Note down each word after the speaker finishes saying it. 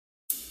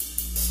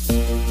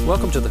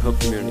Welcome to the Hope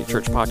Community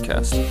Church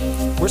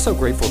podcast. We're so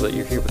grateful that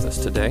you're here with us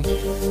today.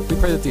 We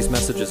pray that these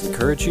messages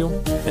encourage you,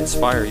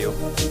 inspire you,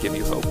 and give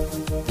you hope.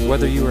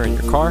 Whether you are in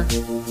your car,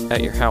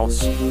 at your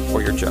house,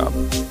 or your job,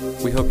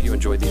 we hope you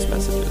enjoy these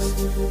messages.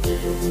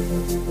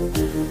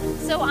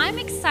 So I'm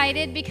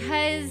excited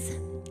because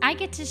I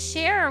get to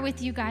share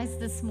with you guys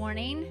this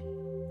morning.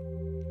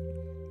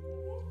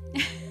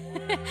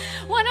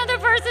 One other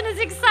person is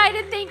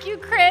excited. Thank you,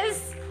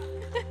 Chris.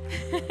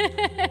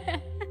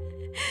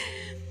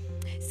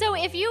 So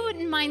if you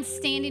wouldn't mind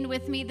standing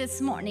with me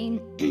this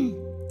morning,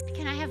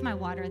 can I have my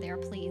water there,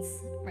 please?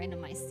 Right on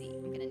my seat.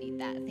 I'm going to need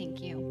that.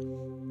 Thank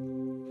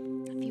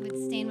you. If you would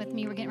stand with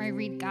me, we're getting ready to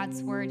read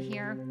God's word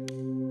here.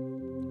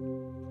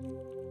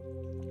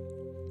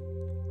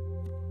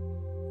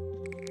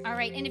 All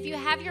right, and if you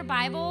have your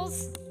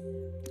Bibles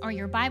or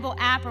your Bible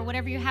app or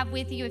whatever you have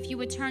with you, if you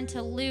would turn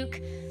to Luke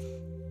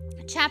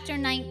chapter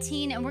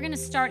 19, and we're going to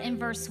start in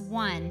verse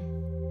 1.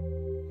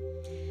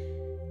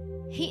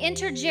 He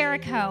entered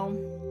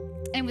Jericho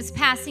and was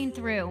passing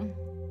through.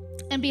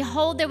 And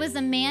behold, there was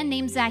a man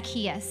named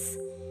Zacchaeus.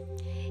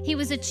 He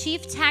was a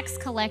chief tax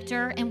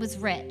collector and was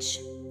rich.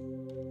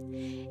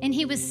 And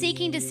he was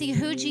seeking to see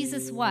who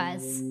Jesus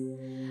was.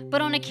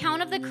 But on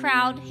account of the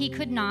crowd, he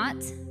could not,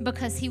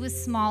 because he was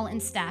small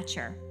in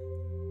stature.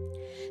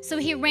 So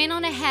he ran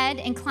on ahead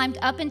and climbed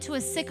up into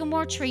a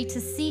sycamore tree to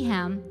see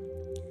him,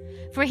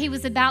 for he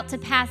was about to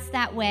pass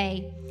that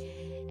way.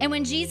 And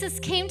when Jesus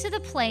came to the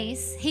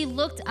place, he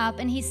looked up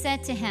and he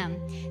said to him,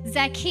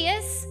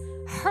 Zacchaeus,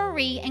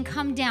 hurry and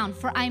come down,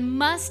 for I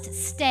must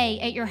stay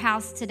at your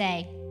house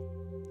today.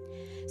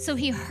 So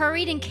he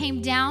hurried and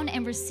came down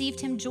and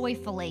received him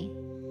joyfully.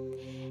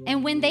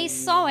 And when they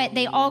saw it,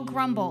 they all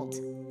grumbled.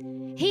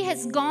 He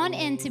has gone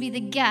in to be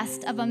the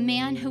guest of a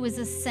man who is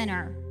a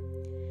sinner.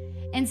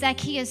 And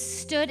Zacchaeus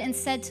stood and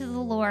said to the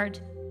Lord,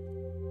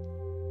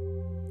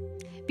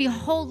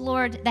 Behold,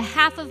 Lord, the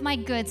half of my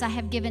goods I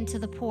have given to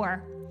the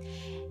poor.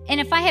 And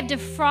if I have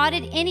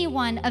defrauded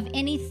anyone of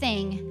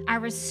anything, I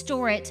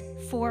restore it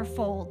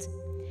fourfold.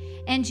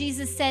 And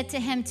Jesus said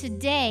to him,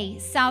 Today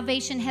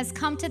salvation has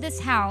come to this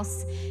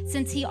house,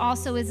 since he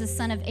also is a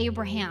son of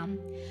Abraham.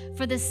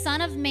 For the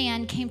Son of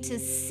Man came to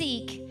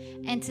seek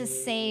and to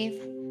save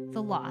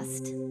the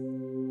lost.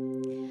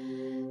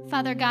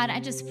 Father God, I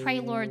just pray,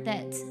 Lord,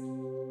 that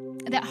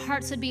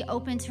hearts would be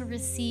open to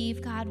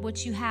receive, God,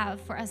 what you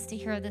have for us to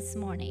hear this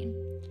morning.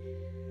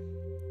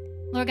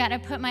 Lord God, I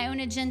put my own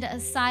agenda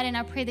aside, and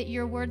I pray that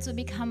your words would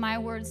become my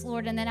words,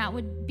 Lord, and that I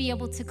would be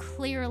able to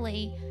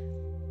clearly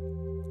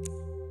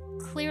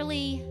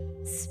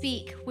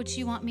speak what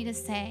you want me to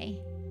say.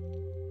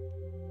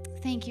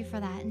 Thank you for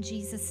that. In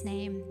Jesus'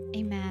 name,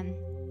 amen.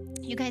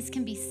 You guys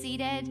can be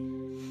seated.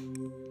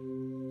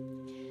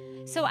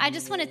 So I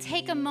just want to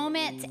take a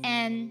moment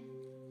and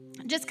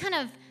just kind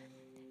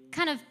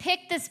of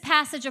pick this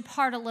passage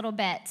apart a little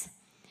bit.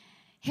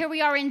 Here we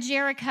are in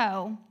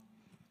Jericho,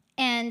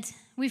 and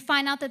we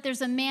find out that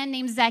there's a man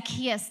named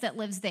Zacchaeus that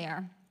lives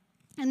there,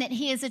 and that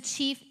he is a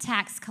chief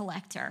tax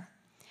collector.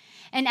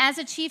 And as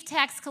a chief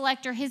tax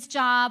collector, his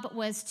job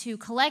was to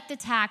collect the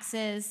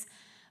taxes,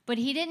 but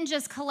he didn't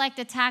just collect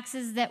the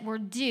taxes that were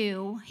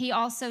due. He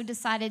also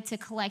decided to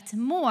collect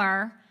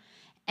more,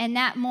 and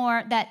that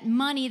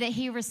money that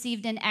he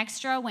received in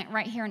extra went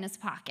right here in his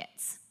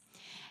pockets.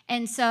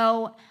 And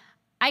so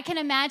I can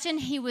imagine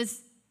he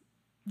was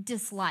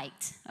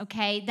disliked,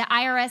 okay? The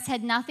IRS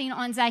had nothing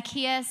on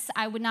Zacchaeus.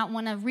 I would not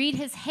want to read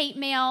his hate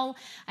mail.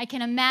 I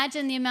can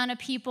imagine the amount of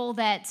people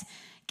that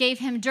gave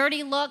him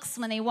dirty looks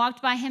when they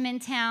walked by him in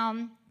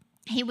town.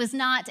 He was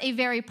not a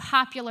very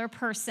popular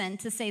person,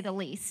 to say the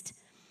least.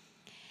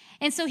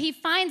 And so he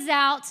finds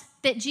out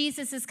that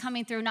Jesus is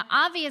coming through. Now,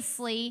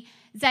 obviously,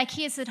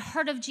 Zacchaeus had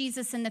heard of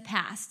Jesus in the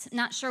past.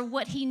 Not sure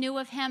what he knew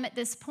of him at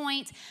this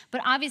point, but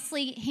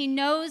obviously he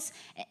knows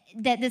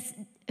that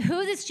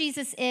who this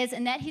Jesus is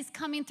and that he's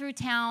coming through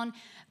town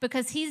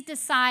because he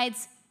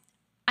decides,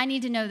 I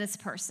need to know this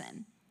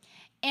person.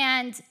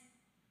 And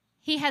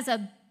he has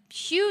a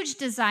huge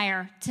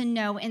desire to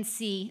know and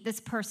see this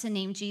person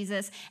named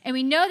Jesus. And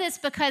we know this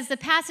because the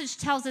passage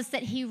tells us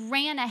that he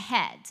ran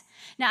ahead.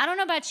 Now, I don't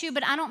know about you,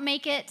 but I don't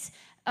make it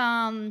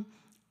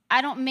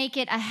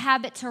a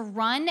habit to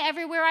run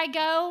everywhere I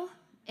go.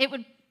 It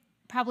would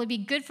probably be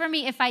good for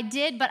me if I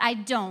did, but I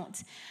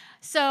don't.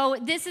 So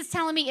this is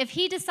telling me if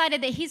he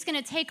decided that he's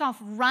going to take off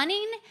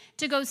running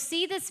to go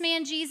see this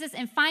man Jesus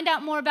and find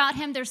out more about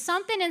him, there's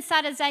something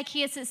inside of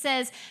Zacchaeus that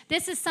says,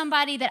 this is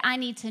somebody that I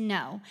need to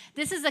know.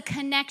 This is a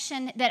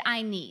connection that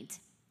I need.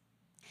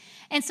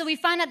 And so we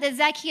find out that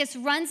Zacchaeus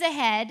runs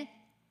ahead,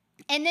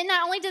 and then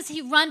not only does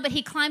he run, but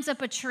he climbs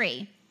up a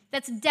tree.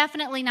 That's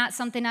definitely not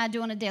something I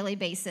do on a daily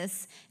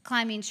basis,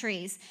 climbing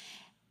trees.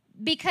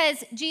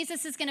 Because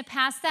Jesus is going to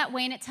pass that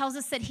way, and it tells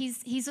us that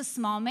he's a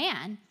small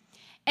man.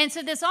 And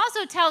so this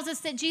also tells us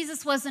that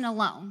Jesus wasn't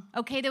alone,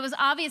 okay? There was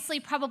obviously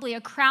probably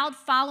a crowd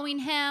following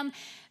him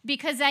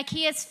because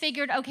Zacchaeus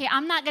figured, okay,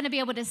 I'm not going to be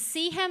able to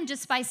see him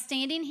just by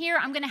standing here.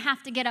 I'm going to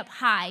have to get up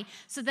high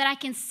so that I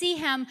can see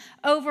him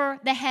over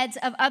the heads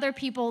of other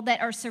people that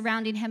are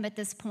surrounding him at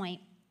this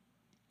point.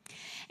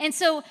 And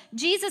so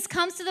Jesus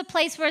comes to the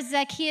place where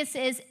Zacchaeus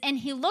is, and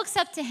he looks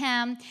up to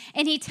him,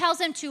 and he tells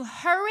him to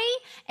hurry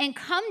and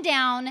come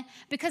down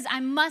because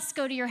I must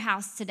go to your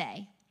house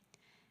today.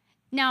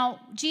 Now,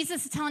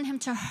 Jesus is telling him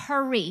to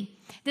hurry.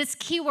 This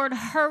keyword,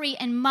 hurry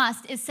and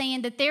must, is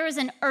saying that there is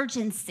an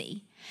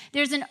urgency.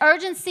 There's an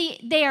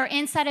urgency there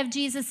inside of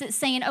Jesus that's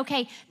saying,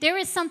 okay, there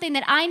is something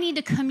that I need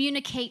to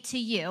communicate to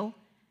you.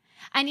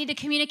 I need to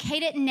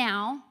communicate it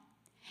now.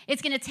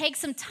 It's going to take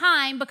some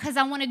time because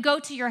I want to go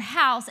to your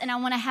house and I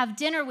want to have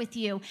dinner with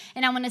you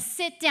and I want to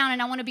sit down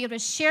and I want to be able to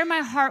share my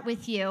heart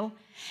with you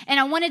and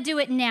I want to do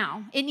it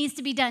now. It needs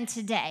to be done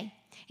today.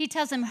 He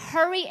tells him,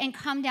 hurry and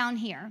come down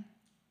here.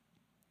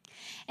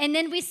 And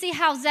then we see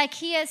how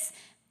Zacchaeus,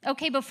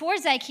 okay, before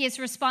Zacchaeus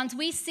responds,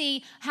 we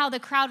see how the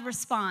crowd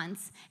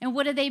responds. And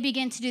what do they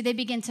begin to do? They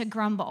begin to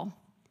grumble.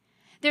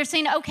 They're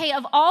saying, okay,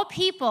 of all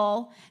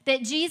people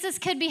that Jesus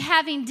could be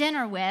having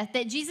dinner with,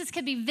 that Jesus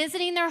could be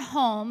visiting their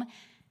home,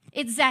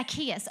 it's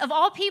Zacchaeus. Of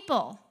all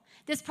people,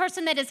 this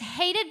person that is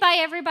hated by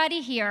everybody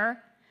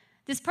here,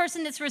 this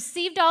person that's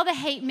received all the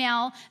hate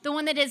mail, the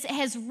one that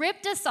has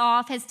ripped us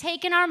off, has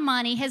taken our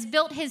money, has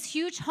built his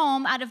huge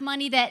home out of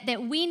money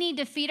that we need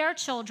to feed our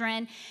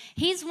children,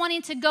 he's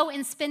wanting to go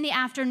and spend the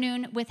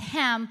afternoon with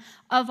him,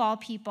 of all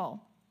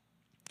people.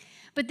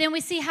 But then we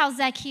see how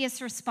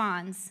Zacchaeus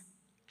responds.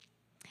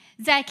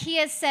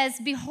 Zacchaeus says,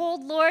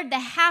 behold, Lord, the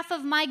half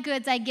of my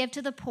goods I give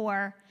to the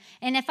poor,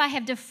 and if I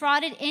have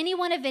defrauded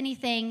anyone of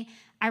anything,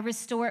 I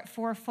restore it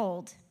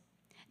fourfold.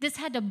 This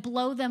had to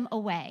blow them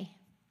away.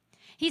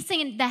 He's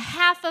saying the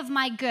half of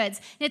my goods.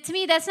 Now, to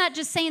me, that's not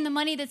just saying the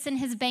money that's in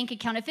his bank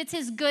account. If it's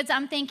his goods,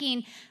 I'm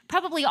thinking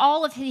probably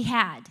all of he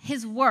had,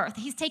 his worth.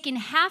 He's taken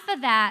half of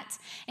that,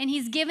 and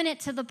he's given it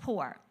to the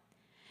poor.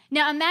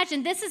 Now,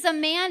 imagine, this is a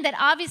man that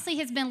obviously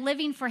has been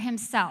living for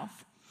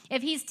himself.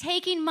 If he's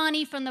taking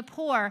money from the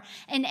poor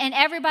and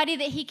everybody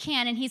that he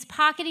can, and he's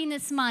pocketing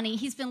this money,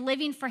 he's been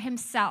living for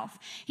himself.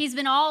 He's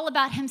been all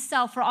about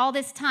himself for all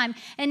this time.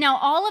 And now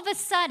all of a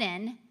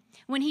sudden,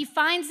 when he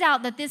finds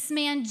out that this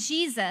man,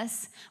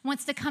 Jesus,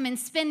 wants to come and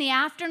spend the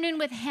afternoon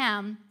with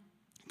him,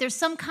 there's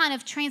some kind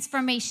of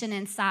transformation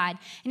inside.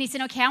 And he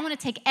said, okay, I want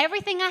to take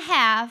everything I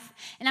have,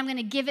 and I'm going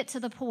to give it to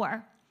the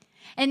poor.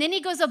 And then he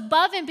goes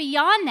above and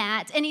beyond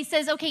that, and he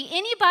says, okay,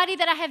 anybody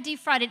that I have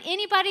defrauded,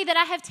 anybody that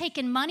I have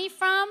taken money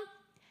from,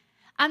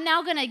 I'm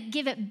now going to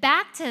give it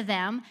back to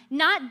them,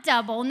 not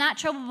double, not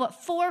triple, but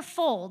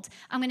fourfold.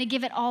 I'm going to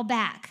give it all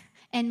back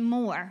and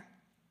more.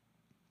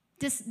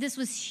 This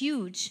was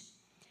huge.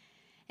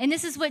 And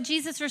this is what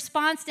Jesus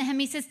responds to him.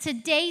 He says,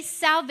 today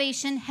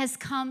salvation has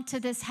come to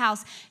this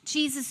house.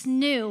 Jesus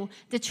knew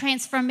the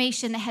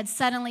transformation that had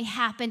suddenly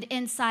happened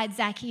inside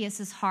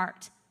Zacchaeus'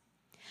 heart.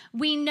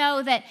 We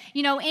know that,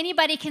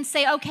 anybody can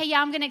say, okay,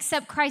 yeah, I'm going to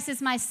accept Christ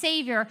as my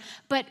Savior.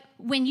 But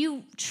when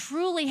you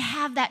truly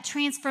have that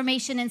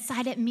transformation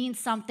inside, it means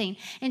something.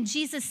 And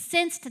Jesus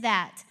sensed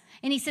that.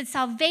 And he said,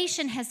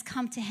 salvation has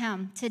come to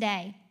him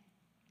today.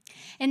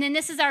 And then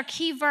this is our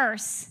key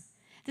verse.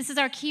 This is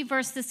our key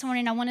verse this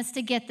morning. I want us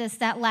to get this.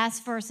 That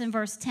last verse in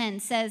verse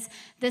 10 says,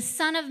 the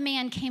Son of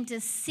Man came to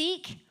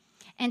seek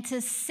and to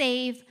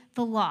save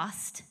the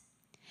lost.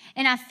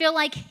 And I feel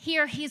like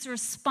here he's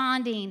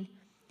responding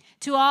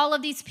to all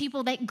of these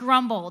people that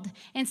grumbled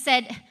and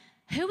said,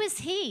 who is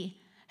he?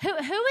 Who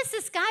is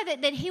this guy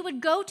that he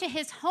would go to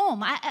his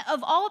home,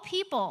 of all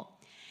people?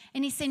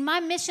 And he's saying,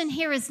 my mission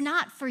here is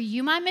not for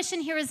you. My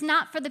mission here is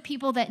not for the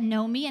people that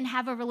know me and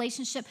have a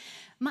relationship.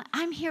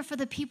 I'm here for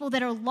the people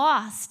that are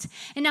lost.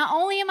 And not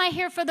only am I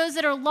here for those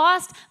that are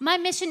lost, my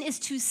mission is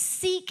to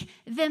seek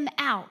them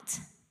out.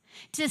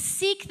 To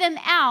seek them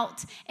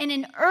out in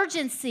an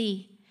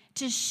urgency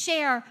to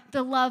share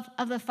the love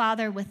of the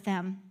Father with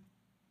them.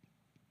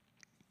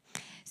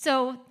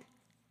 So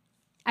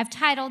I've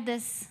titled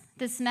this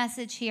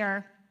message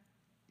here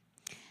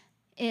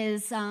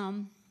is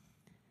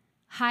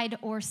Hide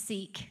or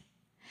Seek.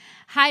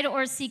 Hide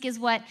or seek is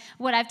what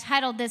I've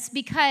titled this,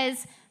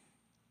 because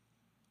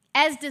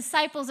as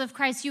disciples of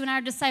Christ, you and I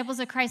are disciples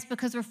of Christ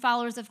because we're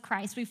followers of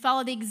Christ. We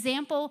follow the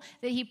example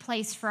that he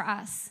placed for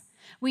us.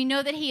 We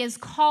know that he has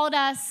called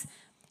us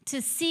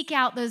to seek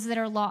out those that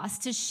are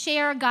lost, to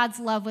share God's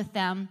love with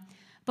them,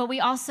 but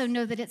we also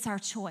know that it's our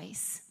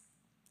choice.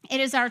 It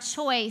is our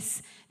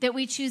choice that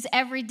we choose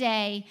every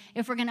day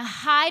if we're going to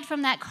hide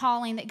from that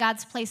calling that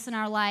God's placed in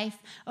our life,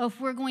 or if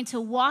we're going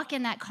to walk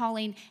in that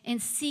calling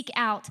and seek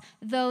out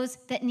those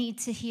that need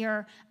to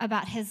hear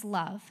about his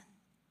love.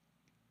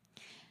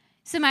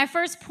 So my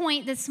first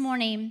point this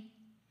morning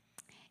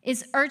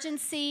is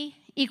urgency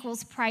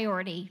equals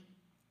priority.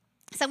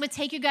 So I'm going to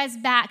take you guys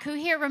back. Who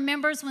here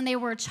remembers when they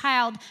were a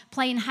child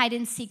playing hide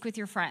and seek with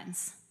your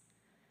friends?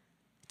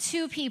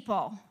 2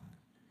 people.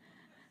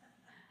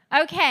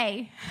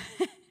 Okay.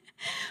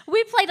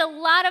 We played a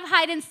lot of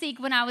hide and seek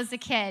when I was a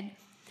kid.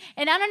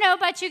 And I don't know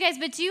about you guys,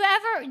 but do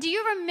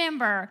you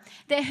remember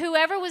that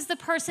whoever was the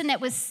person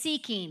that was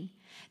seeking,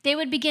 they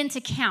would begin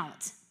to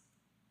count.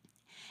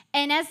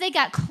 And as they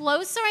got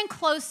closer and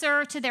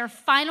closer to their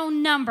final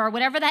number,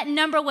 whatever that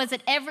number was,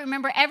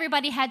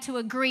 everybody had to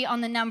agree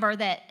on the number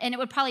and it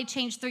would probably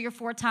change 3 or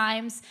 4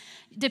 times,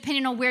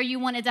 depending on where you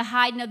wanted to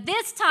hide. Now,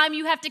 this time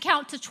you have to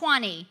count to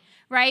 20,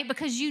 right?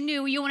 Because you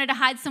knew you wanted to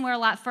hide somewhere a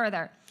lot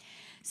further.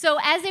 So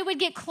as they would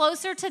get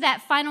closer to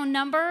that final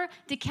number,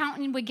 the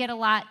counting would get a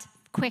lot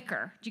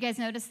quicker. Did you guys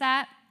notice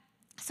that?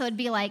 So it'd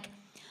be like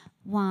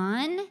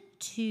 1,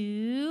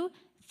 2,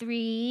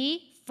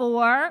 3,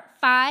 4,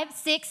 5,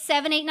 6,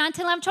 7, 8, 9,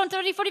 10, 11, 12,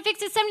 13, 14, 15,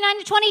 16, 17,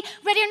 19, 20.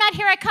 Ready or not,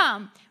 here I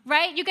come.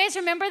 Right? You guys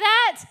remember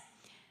that?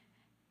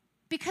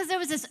 Because there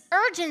was this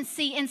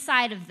urgency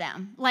inside of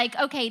them. Like,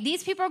 okay,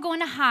 these people are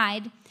going to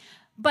hide,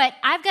 but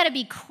I've got to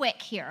be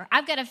quick here.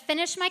 I've got to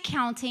finish my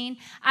counting.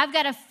 I've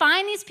got to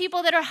find these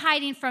people that are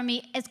hiding from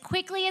me as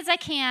quickly as I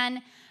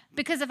can,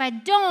 because if I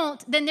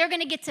don't, then they're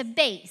going to get to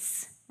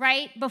base,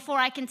 right, before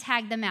I can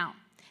tag them out.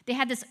 They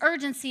had this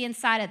urgency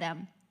inside of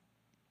them.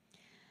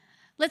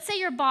 Let's say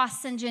your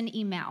boss sends you an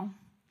email,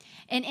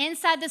 and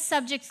inside the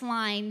subject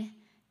line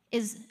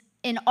is,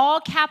 in all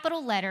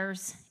capital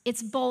letters,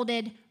 it's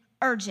bolded,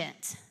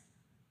 urgent.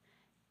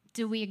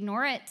 Do we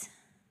ignore it?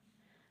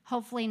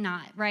 Hopefully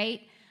not,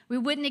 right? We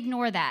wouldn't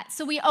ignore that.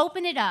 So we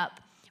open it up,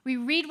 we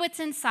read what's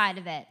inside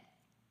of it,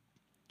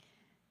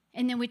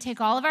 and then we take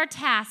all of our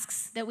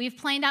tasks that we've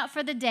planned out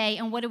for the day,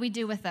 and what do we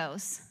do with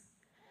those?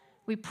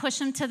 We push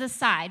them to the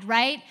side,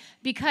 right?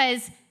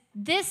 Because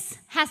this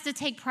has to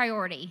take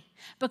priority.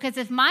 Because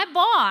if my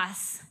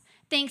boss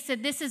thinks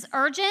that this is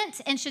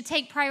urgent and should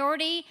take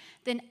priority,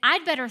 then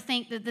I'd better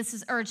think that this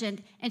is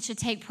urgent and should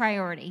take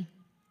priority.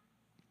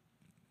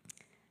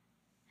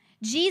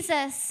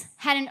 Jesus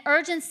had an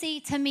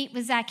urgency to meet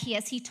with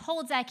Zacchaeus. He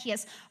told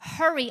Zacchaeus,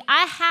 hurry,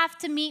 I have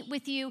to meet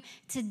with you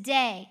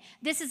today.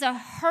 This is a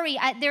hurry.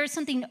 There is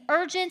something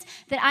urgent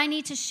that I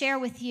need to share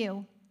with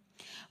you.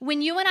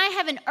 When you and I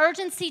have an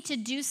urgency to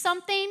do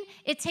something,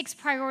 it takes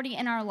priority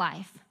in our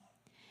life.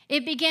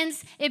 It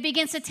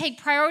begins to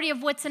take priority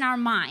of what's in our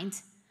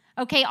mind.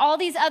 Okay, all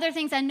these other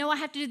things, I know I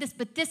have to do this,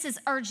 but this is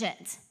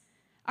urgent.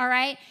 All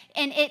right?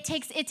 And it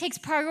takes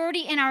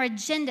priority in our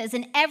agendas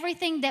and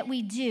everything that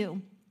we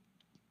do.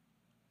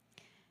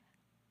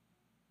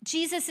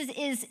 Jesus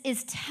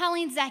is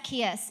telling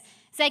Zacchaeus,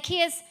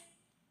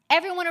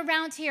 everyone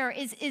around here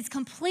is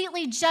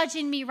completely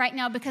judging me right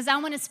now because I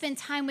want to spend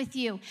time with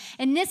you.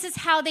 And this is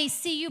how they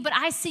see you, but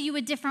I see you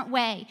a different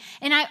way.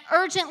 And I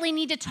urgently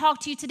need to talk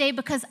to you today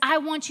because I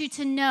want you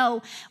to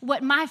know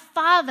what my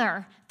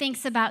Father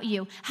thinks about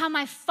you, how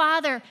my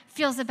Father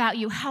feels about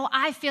you, how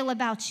I feel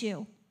about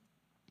you.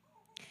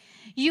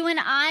 You and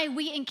I,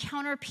 we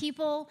encounter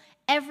people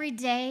every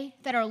day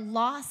that are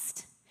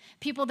lost,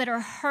 people that are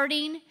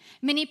hurting,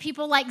 many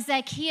people like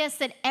Zacchaeus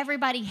that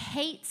everybody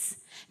hates,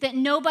 that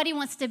nobody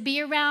wants to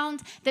be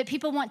around, that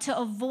people want to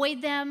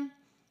avoid them.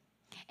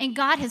 And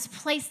God has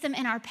placed them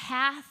in our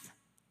path.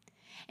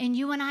 And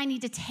you and I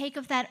need to take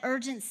of that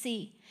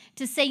urgency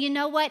to say, you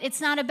know what?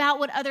 It's not about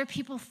what other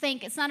people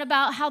think. It's not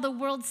about how the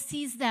world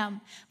sees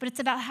them, but it's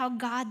about how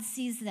God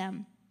sees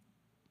them.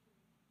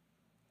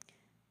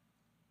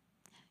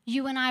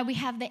 You and I, we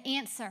have the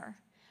answer.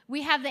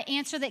 We have the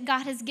answer that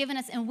God has given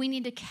us, and we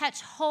need to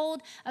catch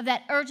hold of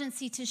that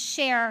urgency to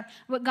share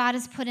what God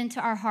has put into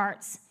our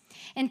hearts.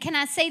 And can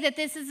I say that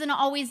this isn't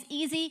always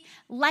easy?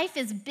 Life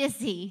is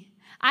busy.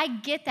 I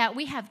get that.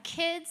 We have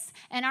kids,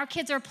 and our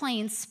kids are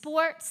playing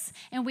sports,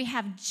 and we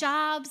have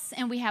jobs,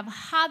 and we have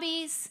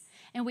hobbies,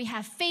 and we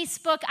have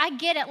Facebook. I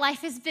get it.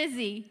 Life is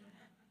busy.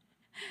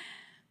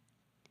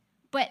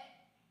 But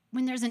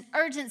when there's an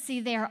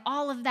urgency there,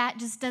 all of that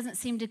just doesn't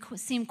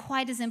seem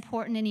quite as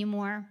important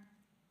anymore.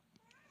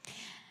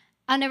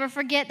 I'll never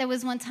forget, there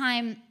was one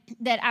time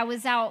that I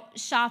was out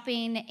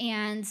shopping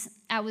and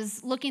I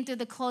was looking through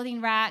the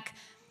clothing rack,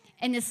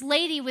 and this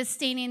lady was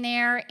standing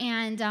there,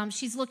 and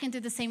she's looking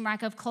through the same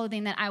rack of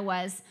clothing that I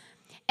was.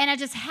 And I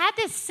just had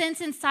this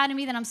sense inside of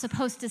me that I'm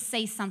supposed to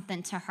say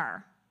something to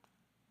her.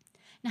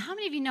 Now, how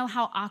many of you know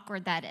how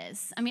awkward that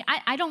is? I mean,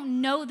 I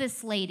don't know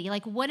this lady.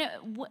 Like, what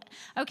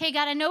okay,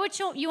 God, I know what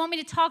you want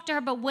me to talk to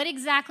her, but what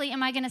exactly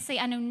am I going to say?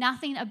 I know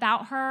nothing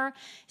about her.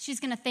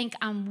 She's going to think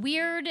I'm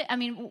weird. I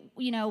mean,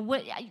 you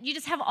know, you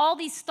just have all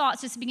these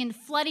thoughts just begin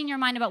flooding your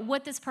mind about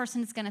what this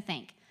person is going to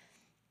think.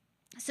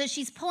 So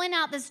she's pulling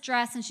out this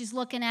dress, and she's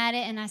looking at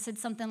it, and I said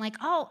something like,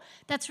 oh,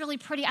 that's really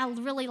pretty. I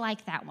really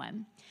like that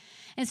one.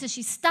 And so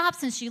she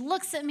stops and she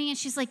looks at me and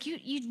she's like, you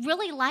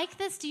really like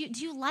this? Do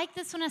you like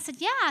this one? I said,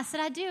 yeah. I said,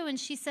 I do. And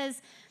she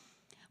says,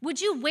 would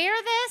you wear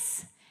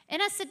this?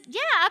 And I said,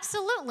 yeah,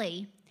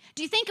 absolutely.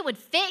 Do you think it would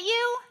fit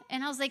you?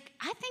 And I was like,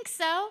 I think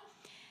so.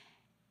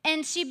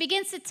 And she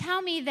begins to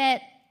tell me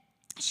that,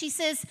 she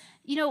says,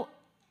 you know,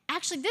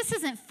 actually this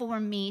isn't for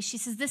me. She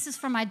says, this is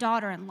for my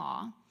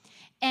daughter-in-law.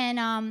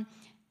 And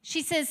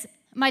she says,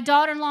 my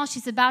daughter-in-law,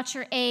 she's about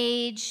your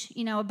age,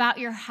 about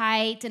your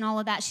height and all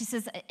of that. She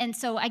says, and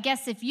so I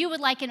guess if you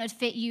would like it, it would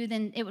fit you,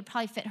 then it would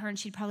probably fit her, and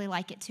she'd probably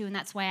like it too, and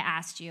that's why I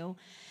asked you.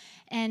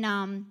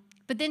 And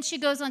but then she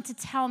goes on to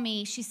tell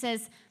me, she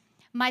says,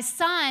 my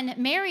son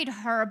married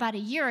her about a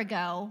year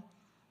ago,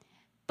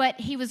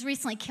 but he was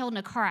recently killed in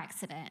a car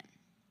accident.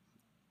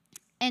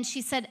 And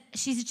she said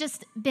she's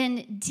just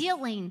been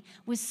dealing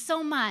with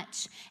so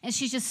much, and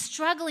she's just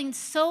struggling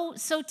so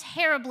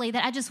terribly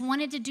that I just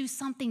wanted to do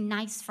something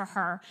nice for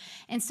her.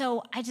 And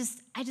so I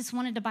just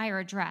wanted to buy her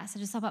a dress. I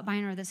just thought about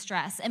buying her this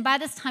dress. And by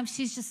this time,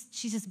 she's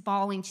just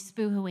bawling, she's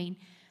boo-hooing.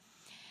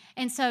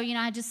 And so,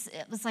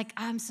 it was like,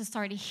 I'm so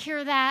sorry to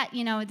hear that.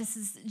 This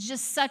is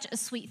just such a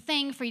sweet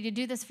thing for you to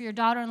do this for your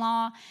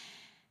daughter-in-law.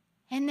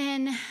 And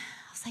then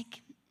I was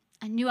like,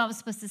 I knew I was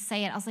supposed to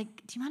say it. I was like,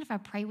 do you mind if I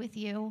pray with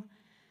you?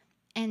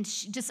 And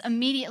she just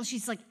immediately,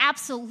 she's like,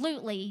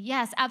 absolutely,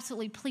 yes,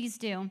 absolutely, please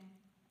do.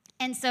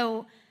 And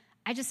so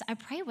I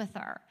prayed with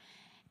her.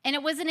 And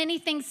it wasn't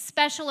anything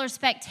special or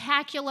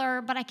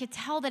spectacular, but I could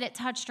tell that it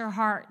touched her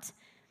heart.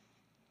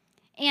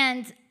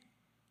 And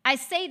I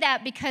say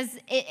that because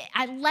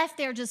I left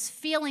there just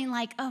feeling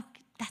like, oh,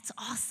 that's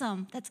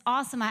awesome. That's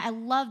awesome. I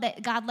love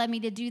that God led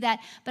me to do that.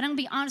 But I'm going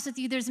to be honest with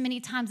you, there's many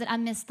times that I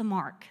missed the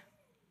mark.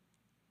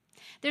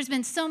 There's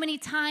been so many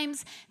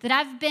times that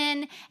I've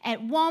been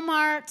at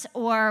Walmart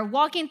or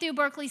walking through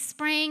Berkeley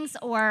Springs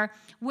or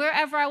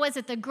wherever I was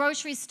at the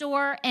grocery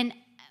store, and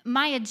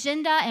my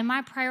agenda and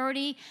my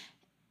priority,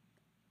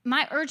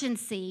 my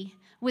urgency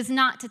was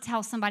not to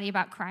tell somebody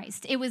about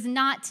Christ. It was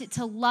not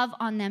to love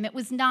on them. It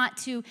was not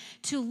to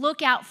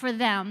look out for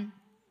them,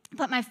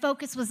 but my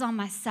focus was on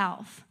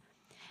myself.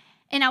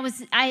 And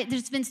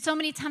there's been so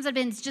many times I've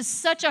been in just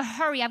such a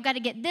hurry. I've got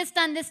to get this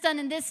done,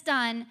 and this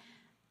done.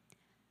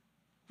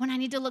 When I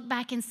need to look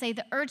back and say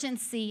the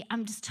urgency,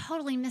 I'm just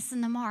totally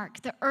missing the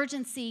mark. The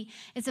urgency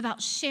is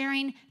about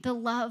sharing the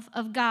love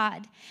of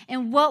God.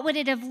 And what would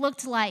it have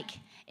looked like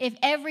if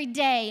every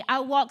day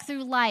I walk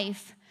through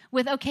life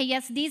with, okay,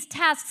 yes, these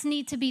tasks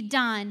need to be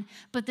done,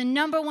 but the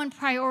number one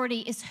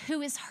priority is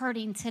who is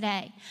hurting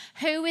today?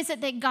 Who is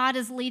it that God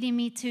is leading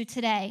me to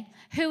today?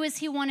 Who is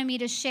he wanting me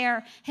to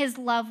share his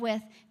love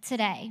with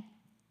today?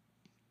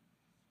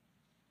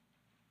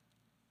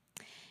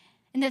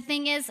 And the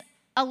thing is,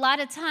 a lot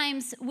of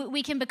times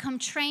we can become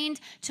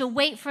trained to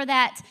wait for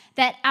that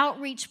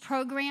outreach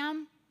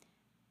program,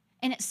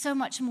 and it's so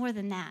much more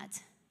than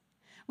that.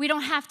 We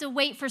don't have to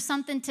wait for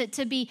something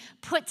to be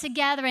put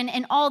together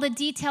and all the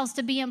details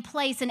to be in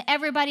place and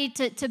everybody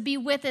to be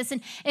with us, and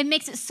it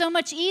makes it so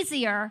much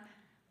easier.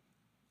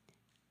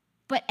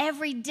 But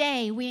every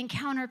day we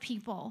encounter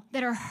people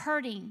that are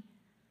hurting,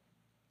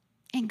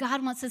 and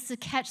God wants us to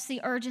catch the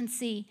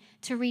urgency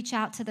to reach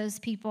out to those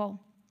people.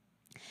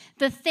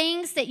 The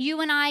things that you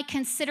and I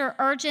consider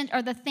urgent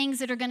are the things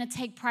that are going to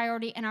take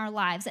priority in our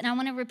lives. And I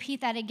want to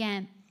repeat that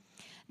again.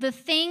 The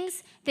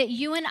things that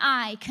you and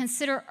I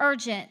consider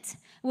urgent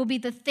will be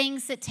the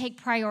things that take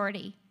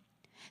priority.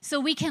 So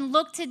we can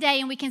look today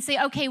and we can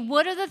say, okay,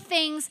 what are the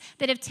things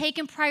that have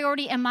taken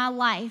priority in my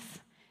life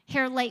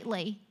here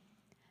lately?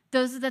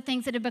 Those are the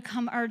things that have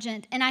become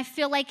urgent. And I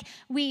feel like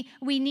we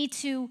need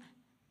to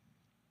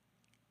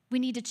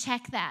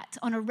check that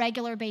on a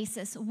regular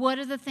basis. What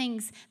are the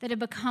things that have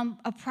become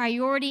a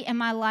priority in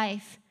my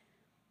life?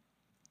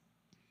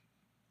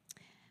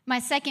 My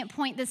second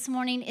point this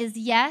morning is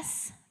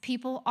yes,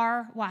 people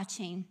are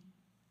watching.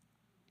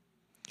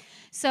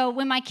 So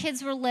when my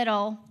kids were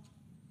little,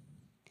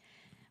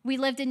 we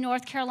lived in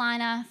North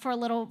Carolina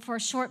for a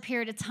short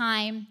period of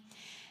time.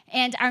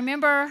 And I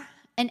remember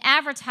an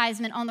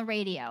advertisement on the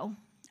radio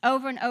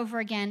over and over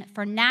again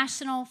for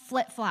National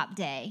Flip-Flop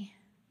Day.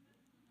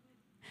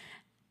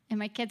 And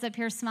my kid's up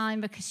here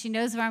smiling because she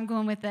knows where I'm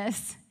going with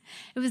this.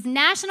 It was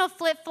National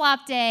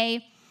Flip-Flop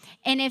Day,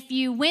 and if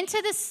you went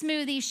to the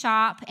smoothie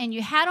shop and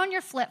you had on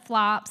your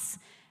flip-flops,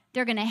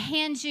 they're going to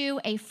hand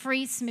you a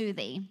free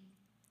smoothie.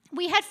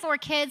 We had 4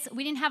 kids.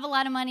 We didn't have a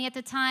lot of money at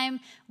the time.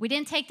 We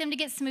didn't take them to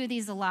get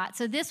smoothies a lot.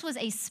 So this was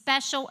a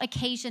special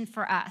occasion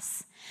for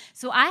us.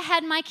 So I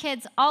had my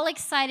kids all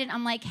excited.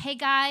 I'm like, hey,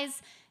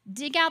 guys,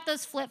 dig out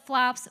those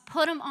flip-flops,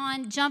 put them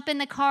on, jump in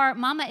the car.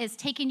 Mama is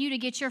taking you to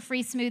get your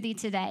free smoothie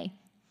today.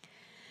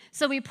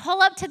 So we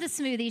pull up to the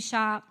smoothie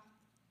shop.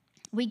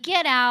 We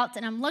get out,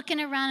 and I'm looking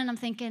around, and I'm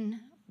thinking,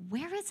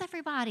 where is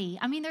everybody?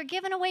 I mean, they're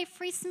giving away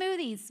free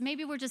smoothies.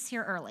 Maybe we're just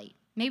here early.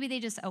 Maybe they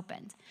just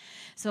opened.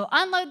 So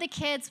unload the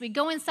kids. We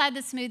go inside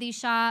the smoothie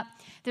shop.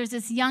 There's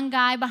this young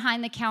guy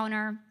behind the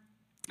counter,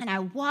 and I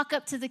walk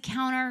up to the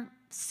counter,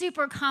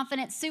 super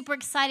confident, super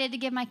excited to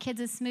give my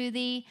kids a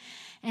smoothie,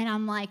 and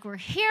I'm like, we're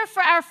here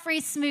for our free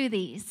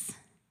smoothies.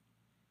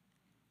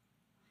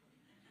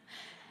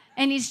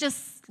 And he's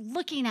just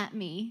looking at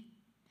me,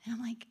 and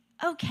I'm like,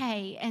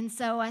 okay. And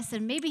so I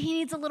said, maybe he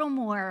needs a little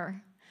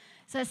more.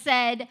 So I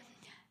said,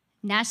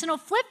 National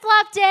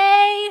Flip-Flop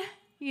Day,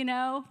 you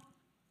know.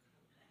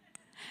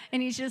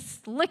 And he's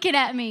just looking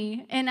at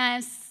me. And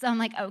I'm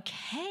like,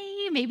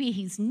 okay, maybe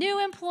he's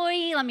new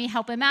employee. Let me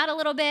help him out a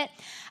little bit.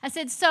 I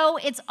said, so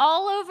it's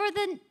all over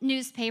the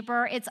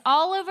newspaper. It's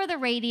all over the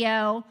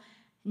radio.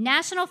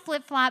 National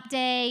Flip-Flop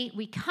Day.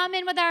 We come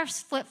in with our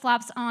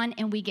flip-flops on,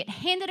 and we get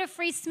handed a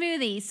free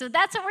smoothie. So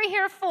that's what we're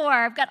here for.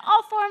 I've got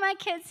all 4 of my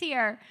kids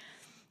here.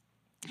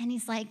 And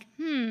he's like,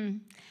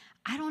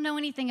 I don't know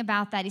anything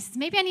about that. He says,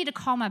 maybe I need to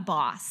call my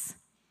boss.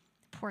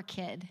 Poor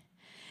kid.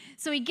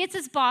 So he gets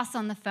his boss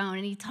on the phone,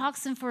 and he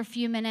talks to him for a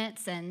few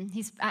minutes, and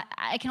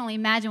I can only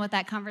imagine what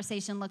that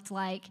conversation looked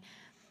like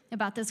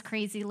about this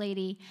crazy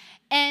lady.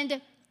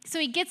 And so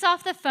he gets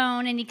off the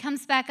phone, and he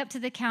comes back up to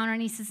the counter,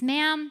 and he says,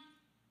 ma'am,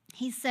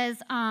 he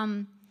says,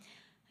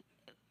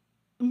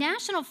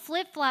 National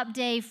Flip-Flop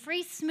Day,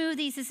 free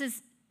smoothies. He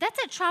says,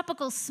 that's a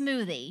tropical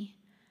smoothie.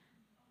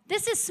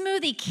 This is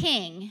Smoothie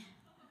King.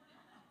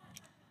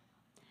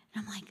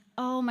 And I'm like,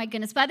 oh, my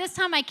goodness. By this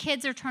time, my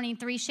kids are turning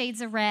 3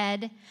 shades of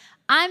red.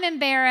 I'm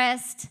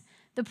embarrassed.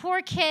 The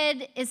poor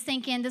kid is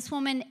thinking this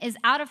woman is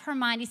out of her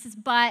mind. He says,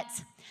 but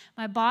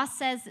my boss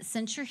says that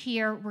since you're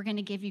here, we're going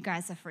to give you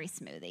guys a free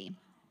smoothie.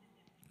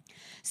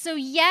 So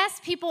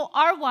yes, people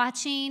are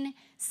watching.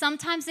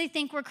 Sometimes they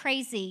think we're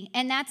crazy,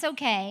 and that's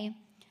okay.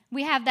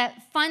 We have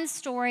that fun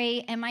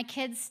story, and my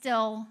kids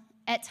still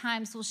at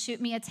times will shoot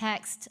me a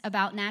text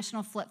about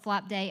National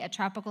Flip-Flop Day, a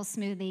tropical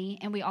smoothie,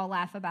 and we all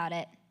laugh about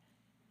it.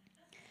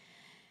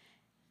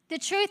 The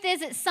truth is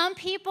that some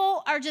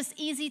people are just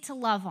easy to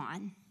love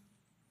on.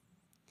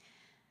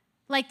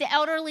 Like the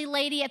elderly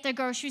lady at the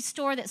grocery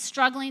store that's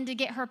struggling to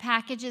get her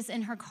packages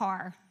in her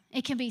car.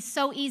 It can be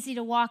so easy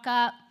to walk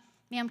up,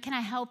 ma'am, can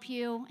I help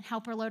you? And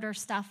help her load her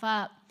stuff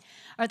up.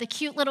 Or the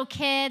cute little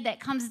kid that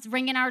comes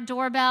ringing our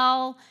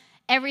doorbell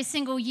every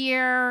single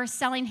year,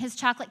 selling his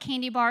chocolate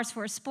candy bars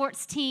for a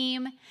sports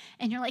team.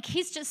 And you're like,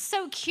 he's just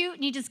so cute,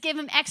 and you just give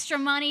him extra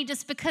money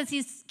just because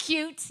he's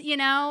cute, you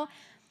know?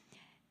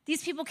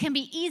 These people can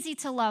be easy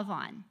to love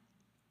on.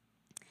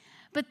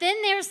 But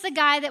then there's the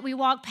guy that we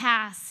walk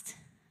past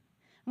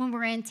when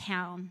we're in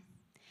town,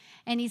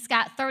 and he's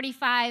got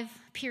 35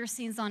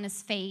 piercings on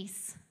his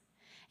face,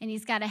 and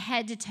he's got a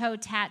head-to-toe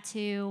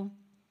tattoo.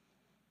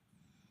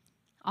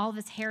 All of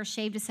his hair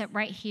shaved except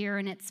right here,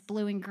 and it's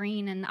blue and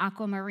green and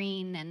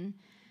aquamarine, and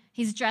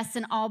he's dressed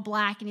in all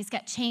black, and he's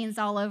got chains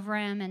all over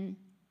him, and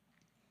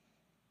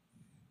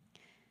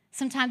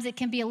sometimes it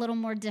can be a little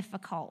more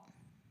difficult.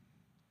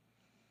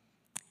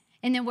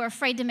 And then we're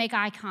afraid to make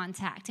eye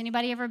contact.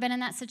 Anybody ever been in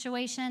that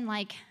situation?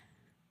 Like,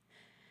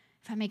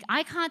 if I make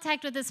eye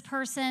contact with this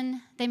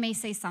person, they may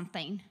say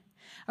something.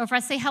 Or if I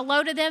say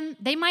hello to them,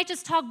 they might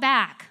just talk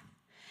back.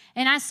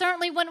 And I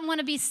certainly wouldn't want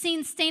to be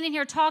seen standing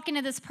here talking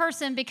to this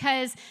person,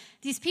 because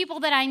these people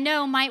that I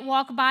know might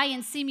walk by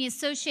and see me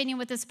associating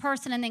with this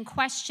person and then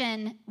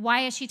question,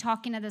 why is she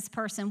talking to this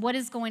person? What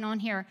is going on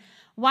here?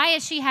 Why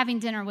is she having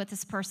dinner with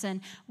this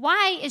person?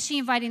 Why is she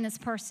inviting this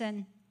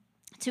person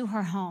to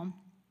her home?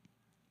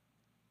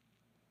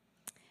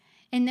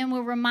 And then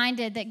we're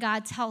reminded that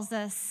God tells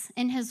us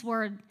in his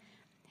word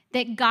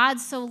that God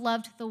so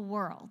loved the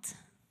world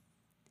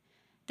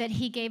that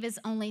he gave his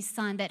only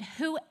son, that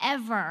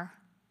whoever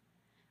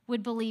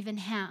would believe in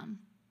him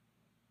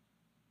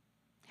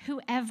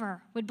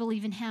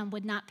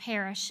would not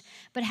perish,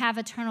 but have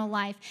eternal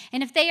life.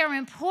 And if they are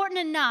important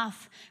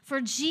enough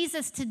for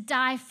Jesus to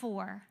die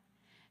for,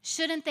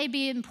 shouldn't they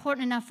be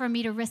important enough for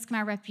me to risk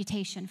my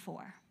reputation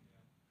for?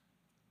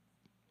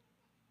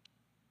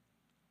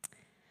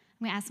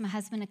 I'm going to ask my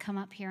husband to come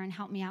up here and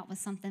help me out with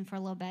something for a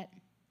little bit.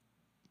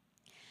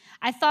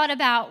 I thought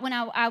about when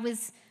I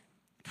was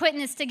putting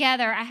this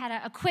together, I had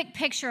a quick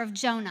picture of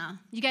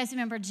Jonah. You guys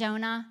remember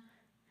Jonah?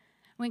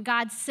 When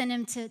God sent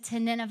him to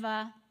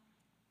Nineveh.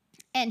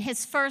 And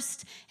his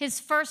first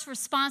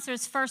response, or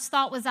his first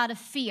thought, was out of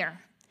fear,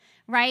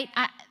 right?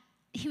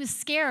 He was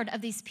scared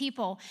of these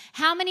people.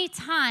 How many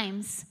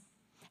times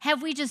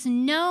have we just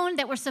known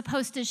that we're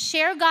supposed to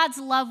share God's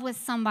love with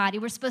somebody?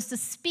 We're supposed to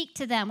speak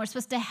to them. We're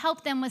supposed to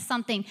help them with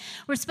something.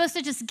 We're supposed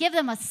to just give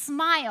them a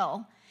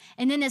smile.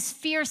 And then this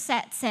fear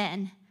sets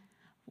in.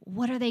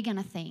 What are they going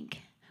to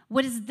think?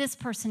 What is this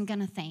person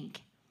going to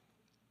think?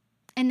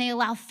 And they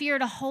allow fear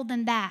to hold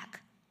them back.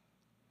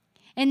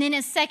 And then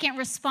his second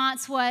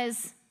response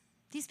was,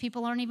 these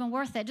people aren't even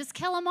worth it. Just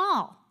kill them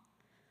all.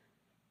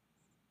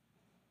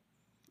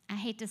 I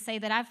hate to say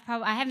that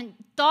I haven't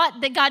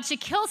thought that God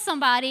should kill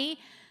somebody,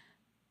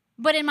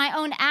 but in my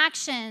own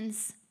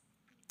actions,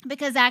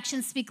 because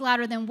actions speak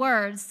louder than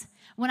words,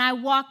 when I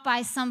walk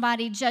by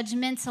somebody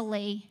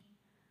judgmentally,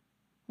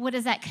 what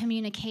is that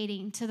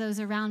communicating to those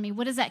around me?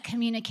 What is that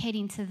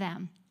communicating to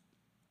them?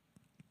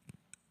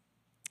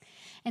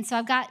 And so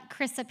I've got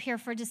Chris up here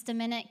for just a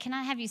minute. Can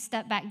I have you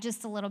step back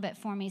just a little bit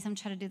for me? So I'm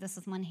trying to do this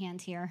with one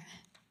hand here.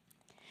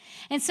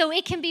 And so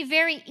it can be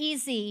very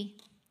easy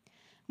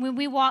when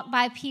we walk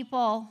by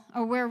people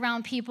or we're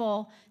around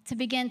people to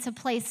begin to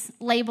place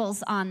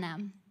labels on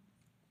them.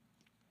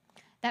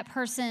 That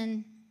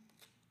person,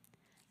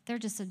 they're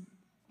just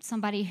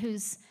somebody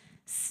who's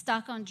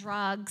stuck on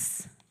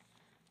drugs.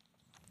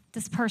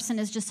 this person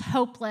is just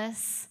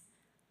hopeless.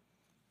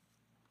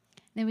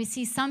 Then we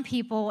see some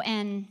people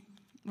and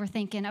we're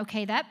thinking,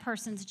 okay, that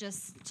person's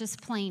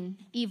just plain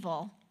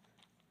evil.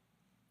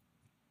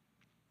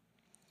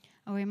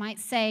 Or we might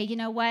say, you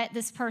know what,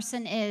 this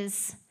person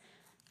is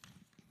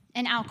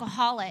an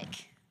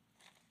alcoholic.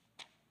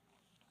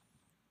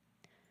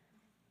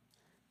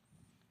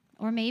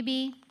 Or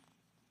maybe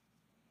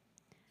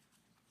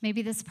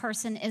this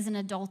person is an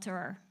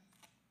adulterer.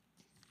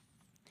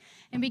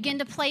 And begin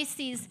to place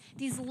these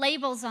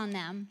labels on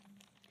them.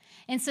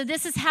 And so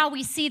this is how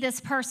we see this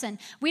person.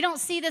 We don't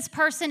see this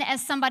person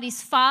as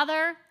somebody's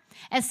father,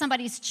 as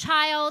somebody's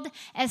child,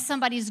 as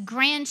somebody's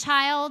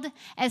grandchild,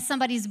 as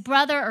somebody's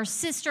brother or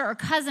sister or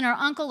cousin or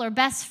uncle or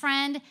best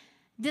friend.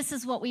 This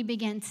is what we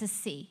begin to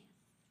see.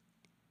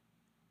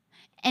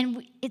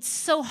 And it's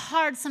so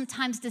hard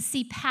sometimes to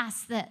see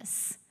past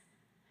this,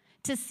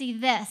 to see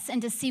this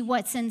and to see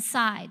what's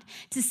inside,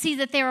 to see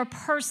that they're a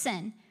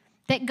person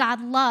that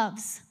God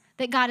loves,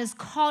 that God has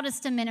called us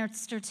to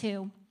minister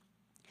to.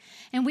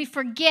 And we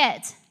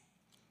forget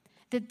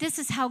that this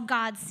is how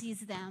God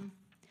sees them,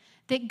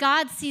 that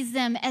God sees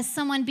them as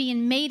someone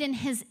being made in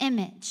his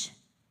image,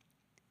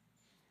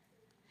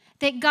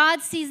 that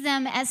God sees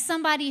them as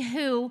somebody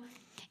who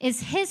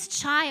is his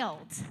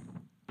child.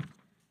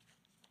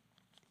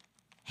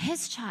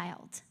 His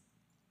child.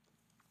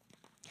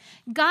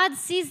 God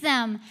sees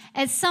them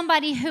as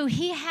somebody who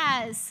he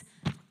has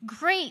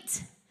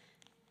great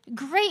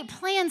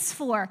plans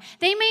for.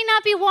 They may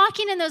not be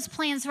walking in those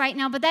plans right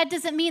now, but that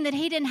doesn't mean that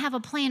he didn't have a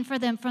plan for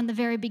them from the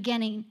very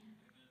beginning.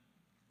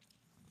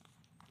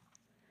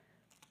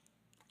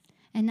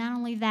 And not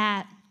only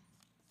that,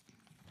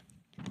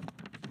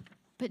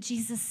 but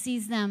Jesus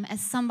sees them as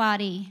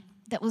somebody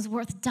that was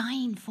worth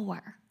dying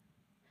for.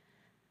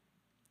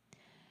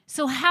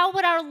 So how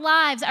would our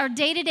lives, our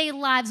day-to-day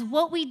lives,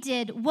 what we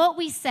did, what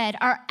we said,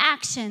 our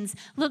actions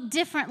look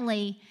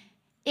differently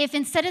if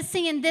instead of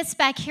seeing this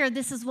back here,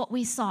 this is what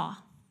we saw?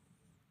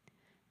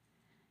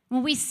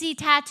 When we see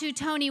Tattoo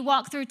Tony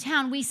walk through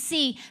town, we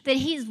see that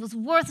he was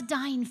worth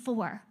dying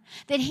for,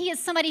 that he is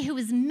somebody who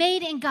is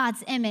made in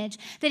God's image,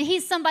 that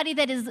he's somebody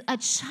that is a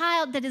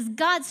child, that is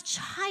God's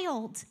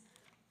child,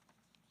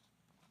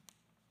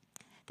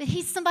 that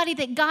he's somebody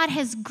that God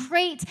has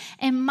great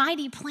and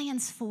mighty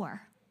plans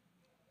for.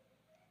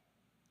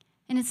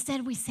 And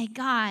instead we say,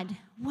 God,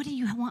 what do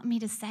you want me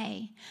to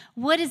say?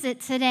 What is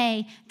it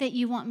today that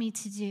you want me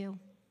to do?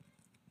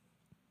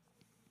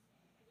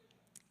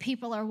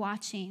 People are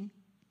watching.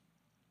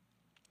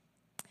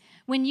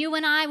 When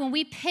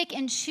we pick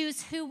and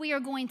choose who we are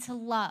going to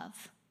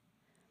love,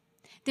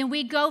 then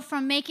we go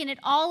from making it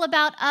all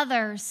about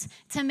others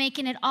to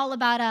making it all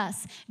about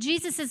us.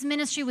 Jesus'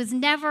 ministry was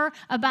never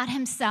about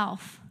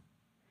himself.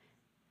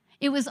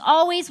 It was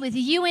always with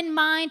you in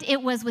mind.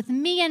 It was with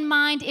me in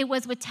mind. It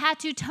was with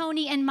Tattoo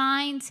Tony in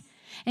mind.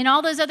 And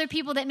all those other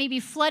people that may be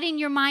flooding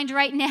your mind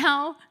right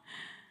now.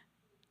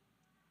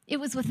 It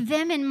was with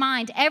them in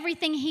mind.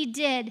 Everything he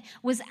did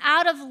was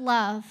out of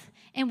love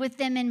and with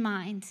them in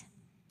mind.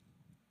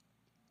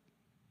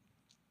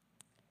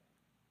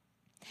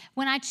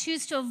 When I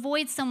choose to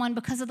avoid someone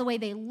because of the way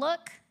they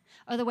look,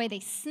 or the way they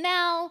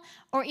smell,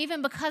 or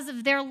even because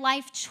of their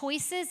life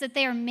choices that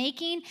they are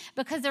making,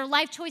 because their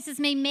life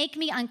choices may make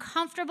me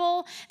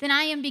uncomfortable, then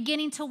I am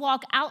beginning to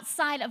walk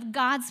outside of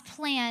God's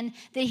plan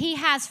that he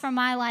has for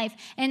my life.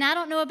 And I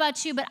don't know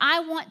about you, but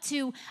I want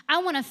to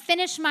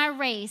finish my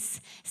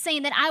race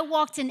saying that I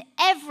walked in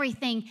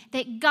everything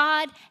that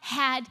God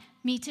had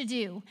me to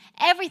do.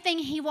 Everything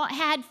he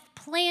had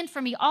planned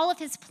for me, all of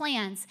his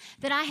plans,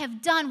 that I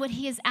have done what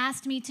he has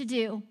asked me to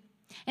do.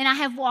 And I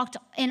have walked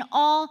in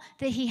all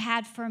that he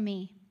had for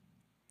me.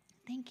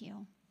 Thank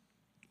you.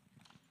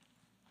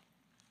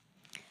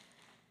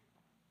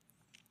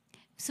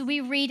 So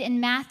we read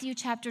in Matthew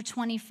chapter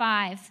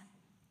 25,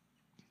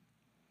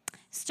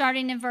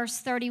 starting in verse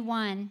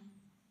 31.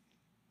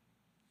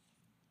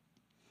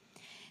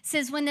 It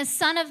says, when the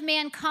Son of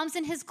Man comes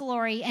in his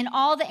glory and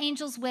all the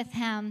angels with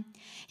him,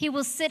 he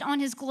will sit on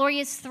his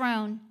glorious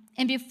throne.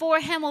 And before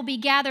him will be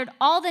gathered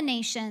all the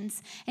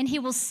nations, and he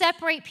will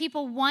separate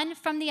people one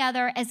from the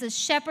other as a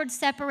shepherd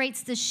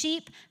separates the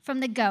sheep from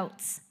the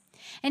goats.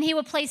 And he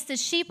will place the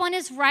sheep on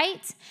his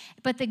right,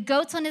 but the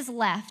goats on his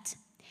left.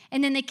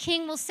 And then the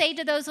king will say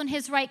to those on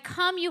his right,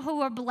 come, you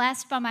who are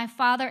blessed by my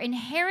Father,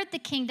 inherit the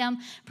kingdom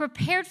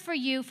prepared for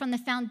you from the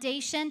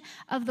foundation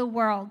of the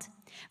world.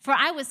 For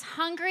I was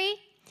hungry,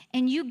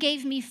 and you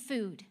gave me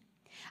food.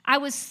 I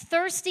was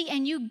thirsty,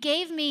 and you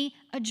gave me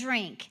a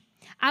drink.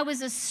 I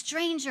was a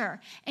stranger,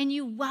 and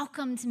you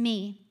welcomed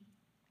me.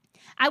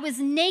 I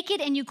was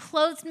naked, and you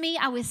clothed me.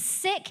 I was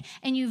sick,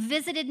 and you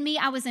visited me.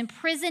 I was in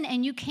prison,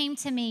 and you came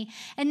to me.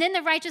 And then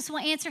the righteous will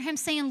answer him,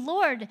 saying,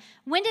 Lord,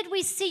 when did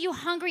we see you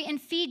hungry and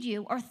feed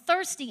you, or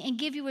thirsty and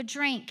give you a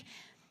drink?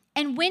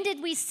 And when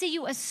did we see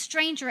you a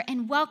stranger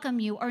and welcome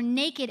you, or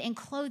naked and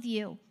clothe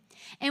you?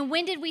 And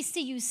when did we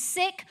see you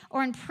sick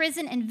or in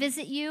prison and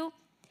visit you?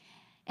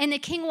 And the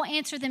king will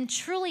answer them,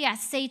 truly I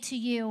say to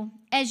you,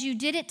 as you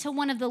did it to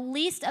one of the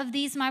least of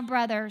these my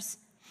brothers,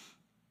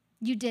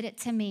 You did it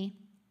to me.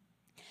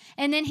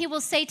 And then he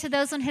will say to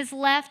those on his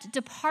left,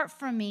 depart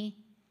from me.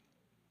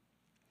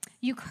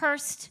 You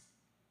cursed,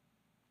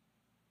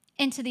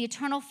 into the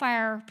eternal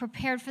fire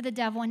prepared for the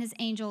devil and his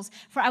angels.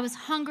 For I was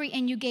hungry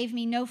and you gave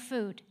me no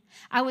food.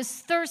 I was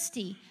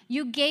thirsty.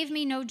 You gave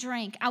me no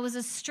drink. I was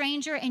a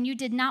stranger and you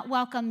did not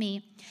welcome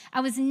me.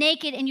 I was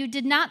naked and you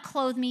did not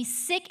clothe me,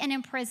 sick and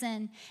in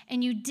prison,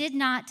 and you did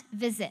not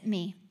visit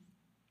me.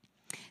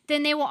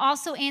 Then they will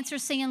also answer,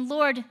 saying,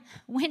 Lord,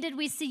 when did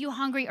we see you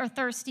hungry or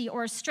thirsty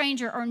or a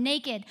stranger or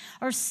naked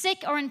or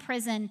sick or in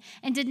prison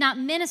and did not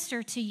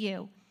minister to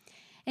you?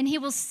 And he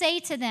will say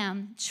to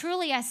them,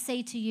 truly I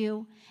say to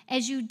you,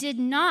 as you did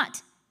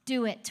not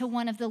do it to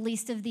one of the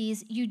least of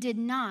these, you did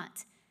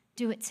not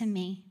do it to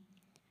me.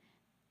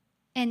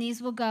 And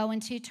these will go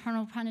into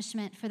eternal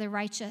punishment for the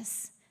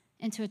righteous,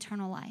 into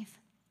eternal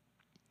life.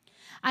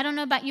 I don't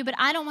know about you, but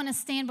I don't want to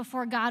stand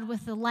before God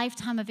with a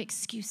lifetime of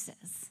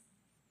excuses.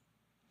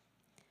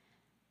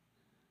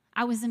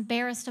 I was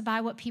embarrassed by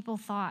what people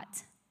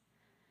thought.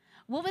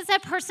 What was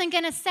that person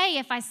going to say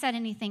if I said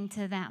anything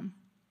to them?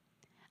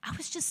 I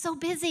was just so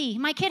busy.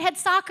 My kid had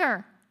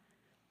soccer.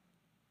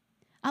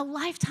 A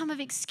lifetime of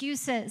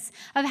excuses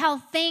of how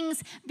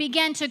things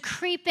began to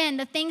creep in,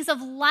 the things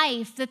of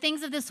life, the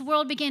things of this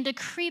world began to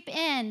creep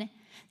in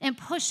and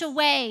push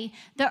away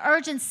the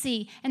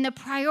urgency and the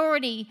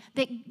priority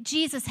that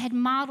Jesus had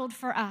modeled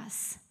for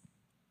us.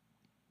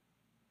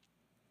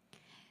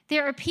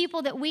 There are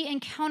people that we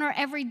encounter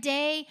every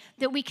day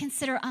that we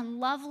consider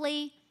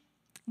unlovely,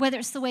 whether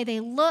it's the way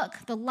they look,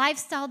 the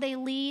lifestyle they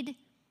lead.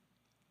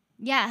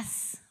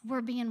 Yes,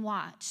 we're being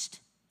watched.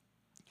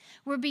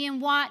 We're being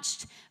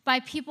watched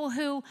by people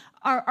who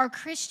are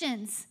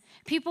Christians,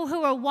 people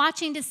who are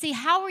watching to see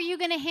how are you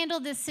going to handle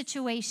this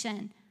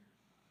situation.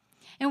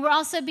 And we're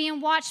also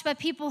being watched by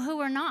people who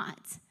are not.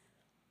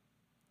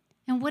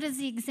 And what is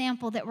the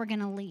example that we're going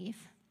to leave?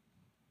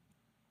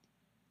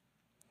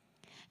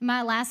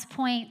 My last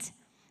point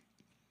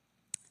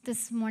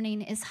this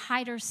morning is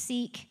hide or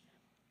seek.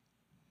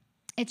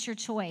 It's your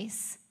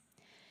choice.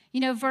 You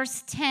know,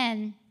 verse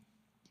 10,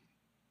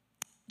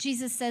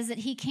 Jesus says that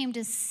he came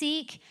to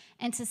seek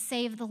and to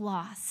save the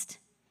lost.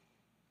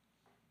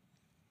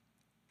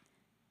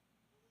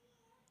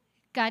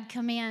 God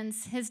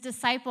commands his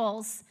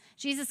disciples,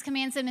 Jesus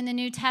commands them in the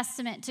New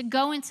Testament to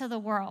go into the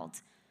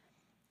world.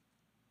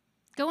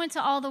 Go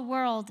into all the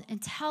world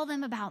and tell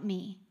them about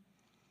me.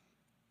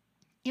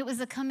 It was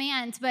a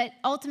command, but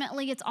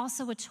ultimately it's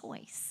also a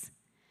choice.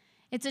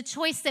 It's a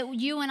choice that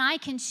you and I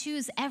can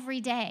choose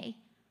every day.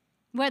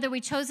 Whether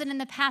we chose it in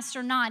the past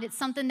or not, it's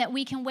something that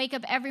we can wake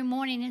up every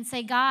morning and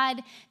say,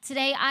 God,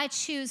 today I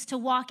choose to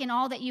walk in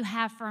all that you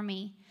have for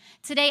me.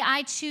 Today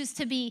I choose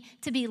to be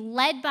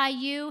led by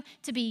you,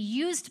 to be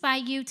used by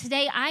you.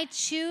 Today I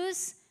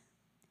choose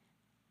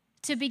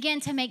to begin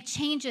to make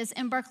changes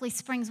in Berkeley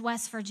Springs,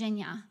 West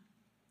Virginia.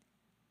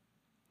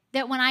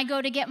 That when I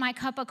go to get my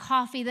cup of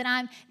coffee,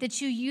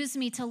 that you use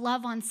me to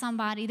love on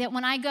somebody. That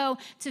when I go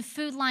to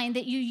Food Line,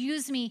 that you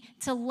use me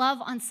to love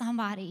on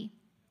somebody.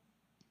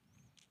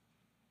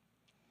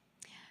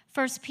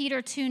 1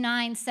 Peter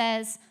 2:9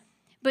 says,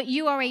 but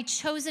you are a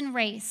chosen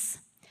race,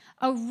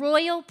 a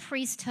royal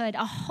priesthood,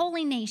 a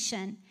holy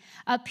nation,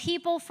 a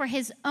people for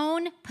his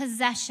own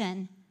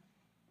possession.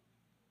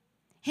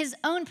 His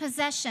own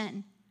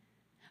possession.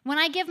 When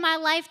I give my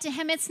life to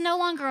him, it's no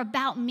longer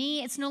about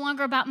me. It's no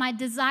longer about my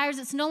desires.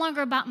 It's no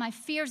longer about my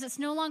fears. It's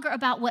no longer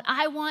about what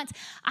I want.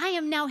 I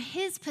am now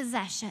his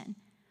possession.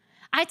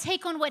 I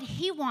take on what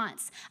he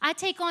wants. I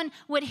take on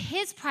what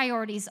his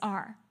priorities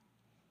are.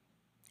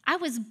 I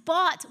was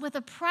bought with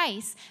a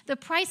price, the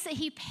price that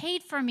he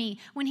paid for me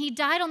when he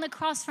died on the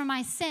cross for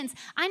my sins.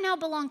 I now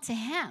belong to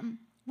him.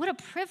 What a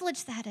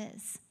privilege that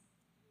is.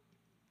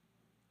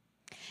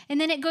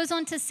 And then it goes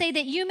on to say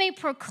that you may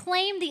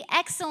proclaim the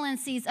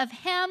excellencies of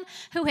him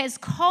who has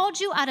called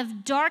you out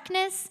of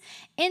darkness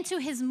into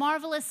his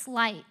marvelous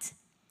light.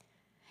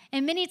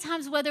 And many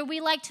times, whether we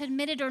like to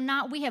admit it or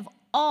not, we have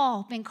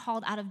all been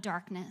called out of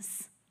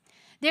darkness.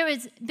 There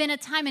has been a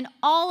time in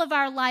all of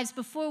our lives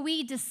before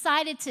we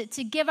decided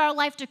to give our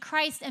life to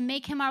Christ and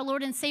make him our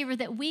Lord and Savior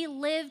that we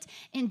lived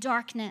in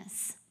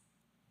darkness.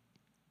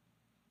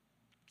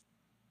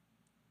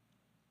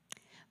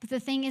 But the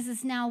thing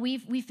is now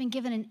we've been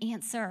given an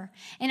answer.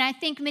 And I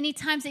think many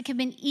times it can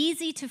be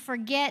easy to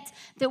forget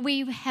that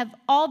we have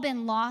all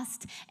been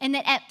lost and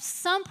that at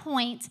some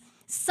point,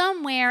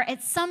 somewhere,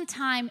 at some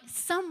time,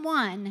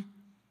 someone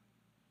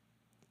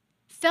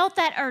felt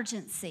that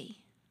urgency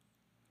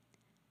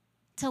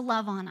to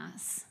love on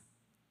us,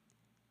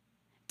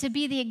 to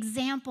be the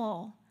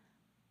example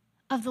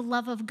of the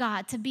love of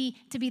God, to be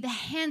the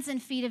hands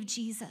and feet of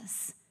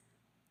Jesus.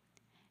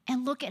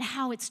 And look at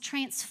how it's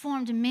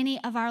transformed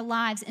many of our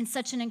lives in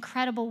such an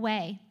incredible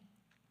way.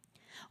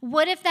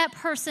 What if that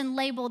person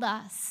labeled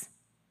us?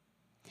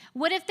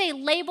 What if they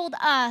labeled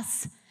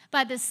us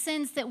by the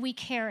sins that we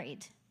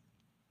carried?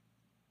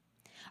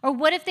 Or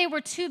what if they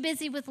were too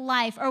busy with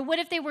life? Or what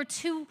if they were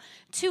too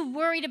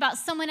worried about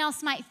someone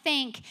else might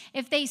think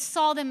if they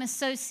saw them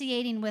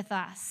associating with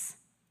us?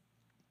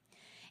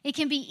 It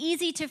can be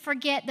easy to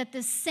forget that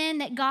the sin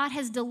that God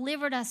has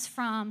delivered us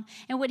from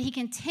and what he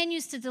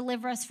continues to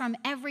deliver us from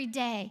every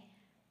day,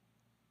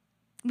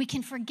 we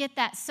can forget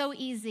that so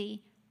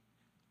easy.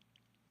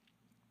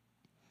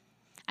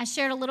 I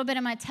shared a little bit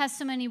of my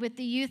testimony with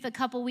the youth a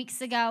couple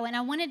weeks ago, and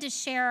I wanted to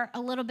share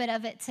a little bit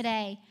of it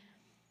today.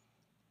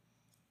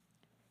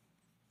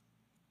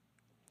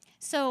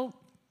 So,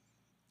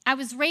 I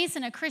was raised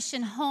in a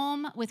Christian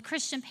home with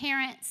Christian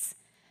parents,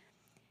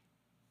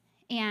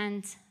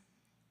 and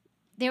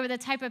they were the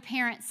type of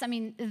parents,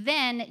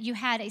 then you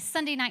had a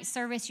Sunday night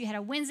service, you had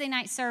a Wednesday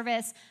night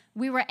service.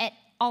 We were at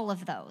all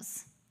of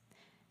those.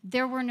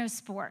 There were no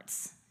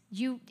sports.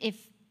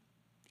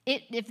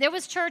 If there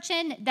was church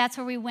in, that's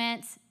where we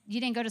went. You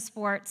didn't go to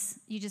sports.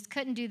 You just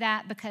couldn't do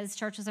that because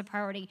church was a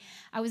priority.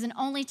 I was an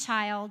only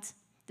child.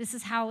 This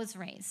is how I was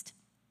raised.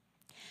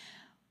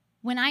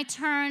 When I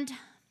turned,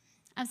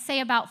 I'd say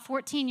about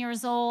 14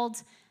 years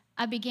old,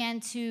 I began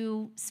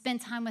to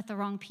spend time with the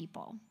wrong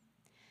people.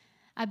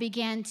 I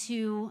began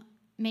to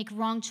make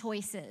wrong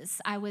choices.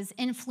 I was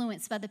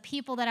influenced by the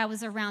people that I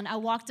was around. I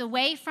walked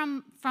away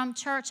from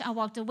church. I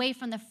walked away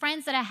from the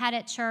friends that I had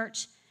at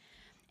church.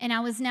 And I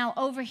was now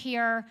over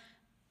here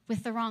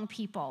with the wrong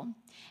people.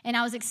 And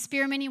I was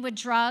experimenting with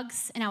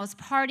drugs, and I was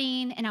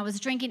partying, and I was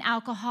drinking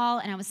alcohol,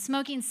 and I was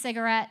smoking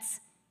cigarettes.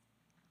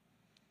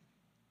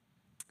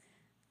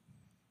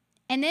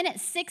 And then at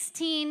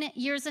 16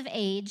 years of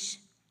age,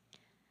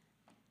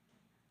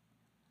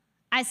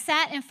 I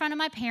sat in front of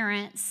my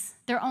parents,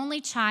 their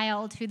only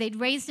child, who they'd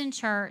raised in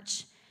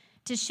church,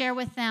 to share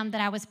with them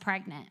that I was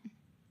pregnant.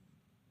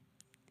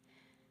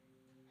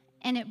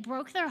 And it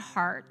broke their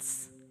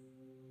hearts.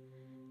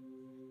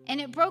 And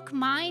it broke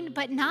mine,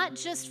 but not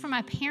just for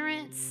my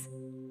parents,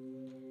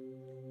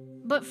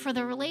 but for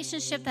the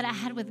relationship that I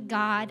had with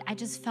God. I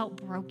just felt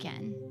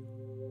broken.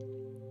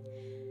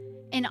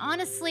 And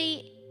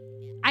honestly,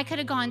 I could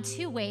have gone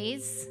two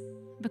ways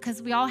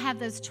because we all have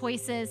those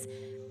choices.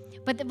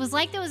 But it was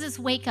like there was this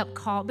wake-up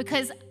call,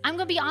 because I'm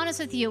going to be honest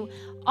with you,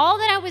 all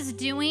that I was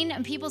doing,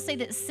 and people say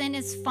that sin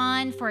is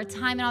fun for a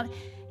time, and all,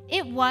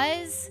 it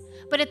was,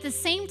 but at the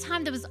same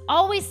time, there was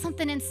always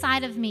something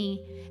inside of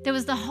me. There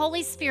was the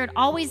Holy Spirit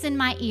always in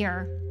my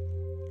ear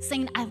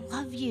saying, I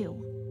love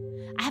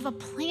you. I have a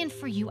plan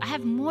for you. I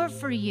have more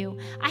for you.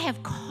 I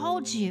have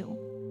called you.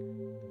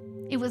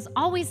 It was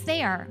always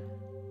there.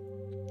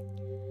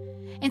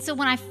 And so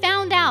when I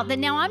found out that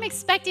now I'm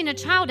expecting a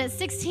child at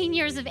 16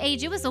 years of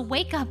age, it was a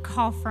wake-up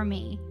call for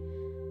me.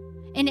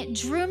 And it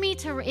drove me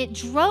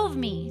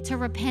to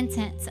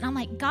repentance. And I'm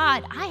like,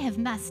 God, I have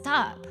messed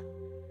up.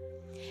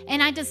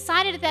 And I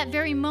decided at that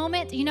very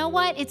moment, you know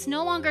what? It's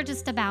no longer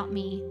just about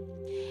me.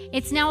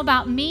 It's now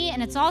about me,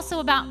 and it's also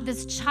about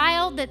this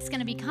child that's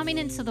going to be coming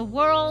into the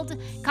world.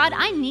 God,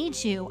 I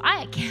need you.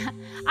 I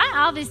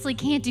obviously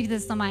can't do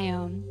this on my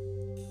own.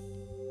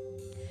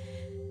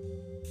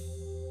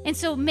 And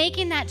so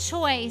making that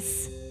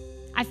choice,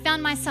 I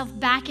found myself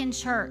back in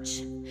church.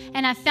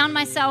 And I found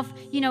myself,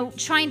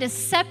 trying to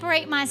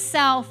separate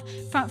myself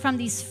from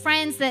these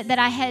friends that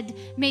I had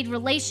made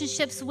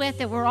relationships with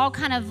that were all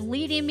kind of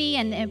leading me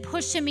and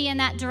pushing me in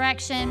that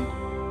direction.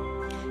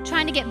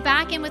 Trying to get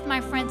back in with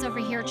my friends over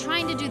here,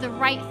 trying to do the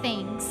right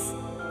things.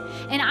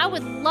 And I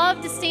would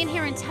love to stand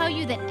here and tell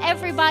you that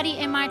everybody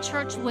in my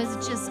church was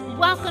just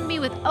welcomed me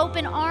with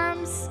open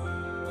arms,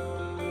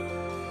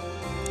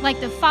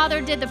 like the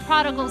father did the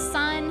prodigal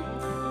son,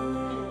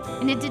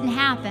 and it didn't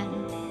happen.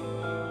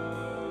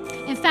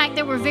 In fact,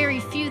 there were very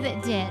few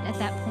that did at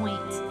that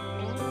point.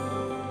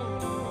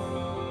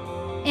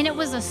 And it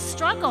was a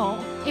struggle.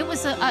 It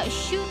was a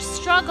huge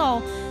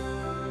struggle,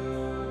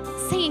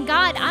 saying,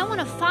 God, I want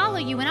to follow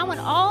you, and I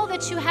want all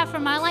that you have for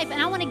my life, and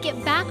I want to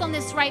get back on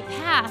this right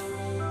path.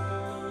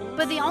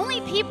 But the only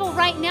people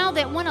right now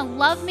that want to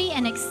love me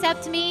and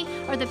accept me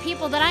are the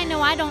people that I know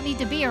I don't need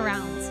to be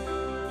around.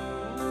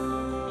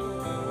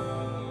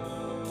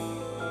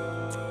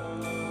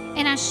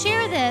 And I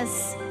share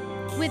this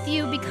with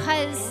you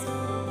because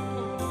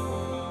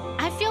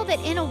I feel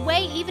that in a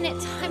way, even at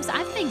times,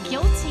 I've been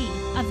guilty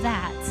of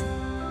that.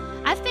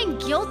 I've been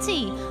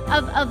guilty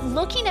of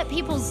looking at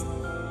people's,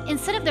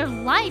 instead of their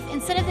life,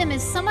 instead of them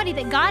as somebody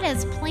that God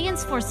has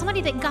plans for,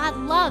 somebody that God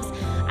loves,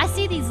 I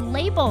see these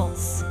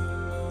labels.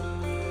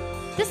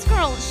 This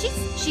girl,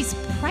 she's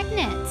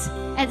pregnant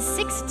at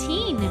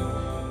 16.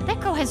 That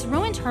girl has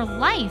ruined her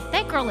life.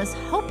 That girl is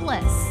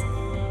hopeless.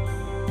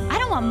 I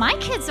don't want my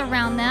kids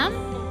around them.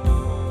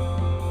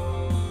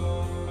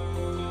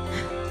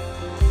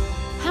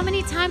 How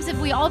many times have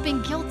we all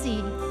been guilty?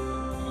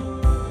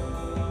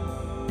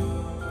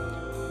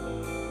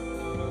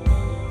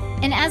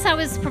 And as I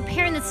was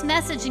preparing this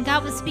message and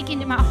God was speaking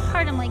to my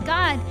heart, I'm like,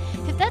 God,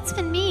 if that's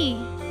been me,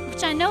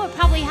 which I know it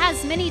probably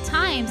has many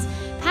times,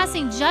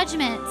 passing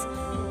judgment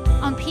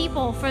on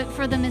people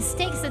for the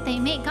mistakes that they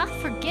make, God,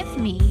 forgive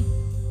me.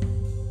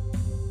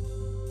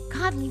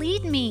 God,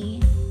 lead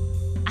me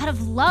out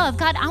of love.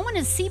 God, I want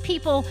to see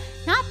people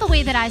not the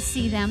way that I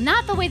see them,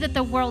 not the way that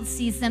the world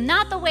sees them,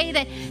 not the way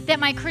that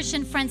my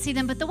Christian friends see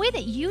them, but the way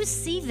that you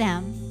see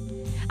them.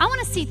 I want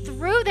to see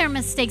through their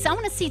mistakes. I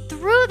want to see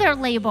through their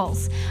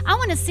labels. I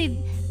want to see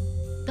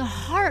the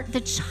heart, the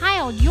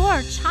child,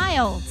 your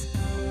child,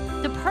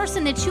 the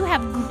person that you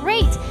have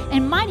great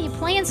and mighty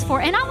plans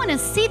for. And I want to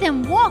see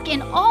them walk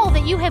in all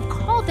that you have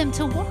called them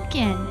to walk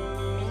in.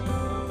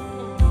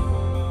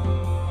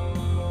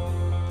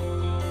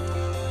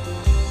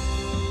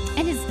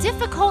 And as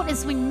difficult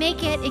as we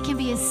make it, it can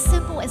be as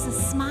simple as a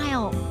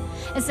smile,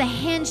 as a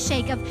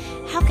handshake of,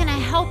 how can I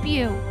help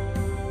you?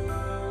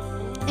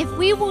 If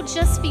we will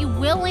just be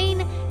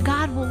willing,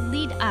 God will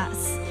lead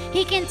us.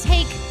 He can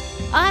take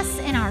us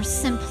in our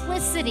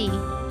simplicity,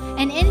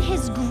 and in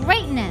His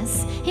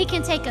greatness, He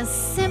can take a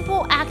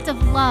simple act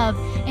of love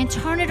and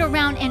turn it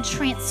around and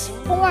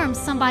transform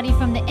somebody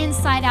from the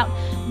inside out.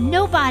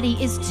 Nobody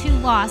is too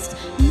lost.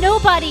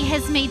 Nobody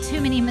has made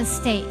too many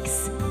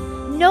mistakes.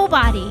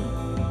 Nobody.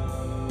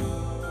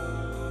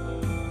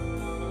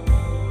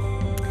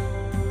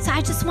 So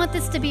I just want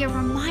this to be a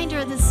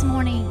reminder this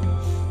morning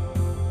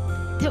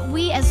that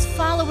we as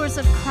followers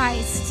of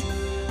Christ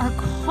are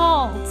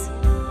called.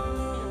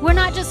 We're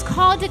not just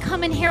called to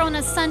come in here on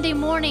a Sunday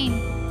morning.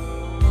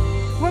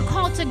 We're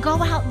called to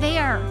go out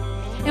there.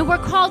 And we're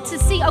called to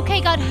see,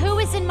 okay, God, who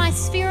is in my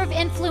sphere of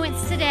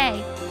influence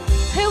today?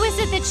 Who is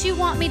it that you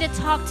want me to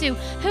talk to?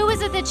 Who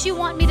is it that you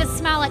want me to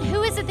smile at?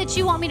 Who is it that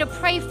you want me to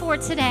pray for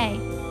today?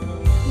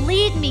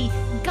 Lead me,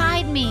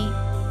 guide me.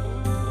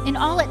 And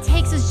all it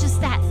takes is just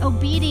that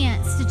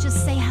obedience to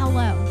just say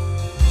hello.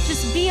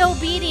 Just be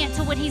obedient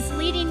to what He's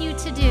leading you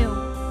to do.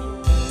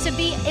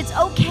 It's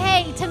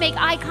okay to make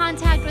eye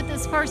contact with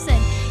this person.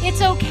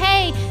 It's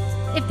okay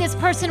if this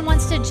person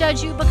wants to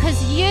judge you,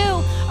 because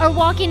you are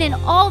walking in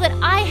all that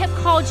I have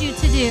called you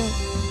to do.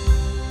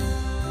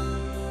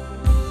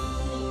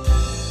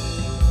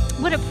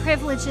 What a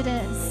privilege it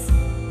is.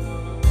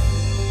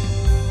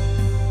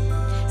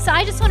 So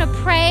I just want to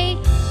pray.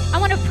 I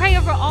want to pray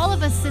over all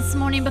of us this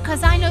morning,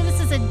 because I know this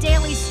is a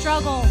daily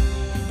struggle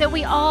that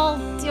we all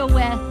deal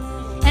with.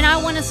 And I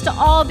want us to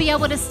all be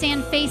able to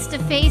stand face to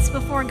face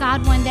before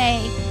God one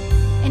day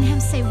and Him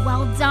say,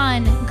 well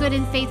done, good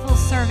and faithful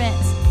servant.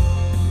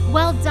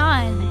 Well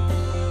done.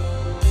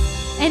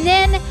 And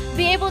then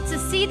be able to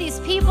see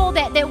these people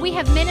that we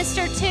have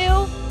ministered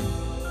to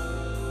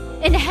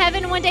in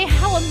heaven one day.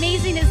 How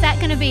amazing is that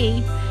going to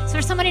be? So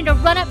for somebody to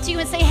run up to you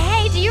and say,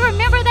 hey, do you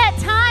remember that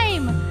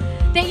time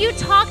that you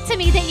talked to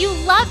me, that you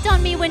loved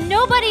on me when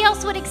nobody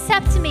else would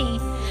accept me?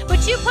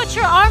 But you put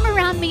your arm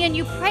around me and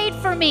you prayed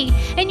for me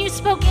and you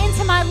spoke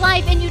into my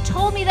life and you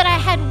told me that I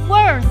had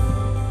worth.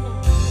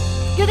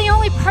 You're the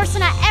only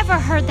person I ever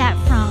heard that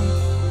from.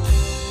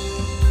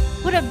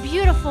 What a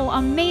beautiful,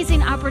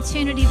 amazing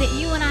opportunity that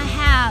you and I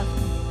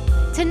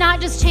have to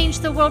not just change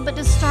the world, but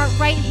to start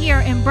right here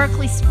in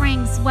Berkeley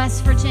Springs,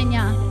 West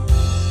Virginia.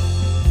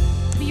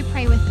 Will you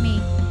pray with me?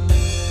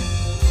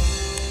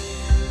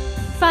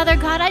 Father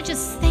God, I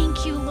just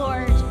thank you,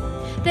 Lord,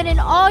 that in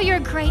all your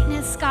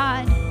greatness,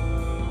 God,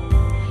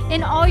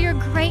 in all your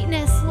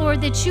greatness,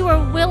 Lord, that you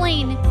are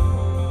willing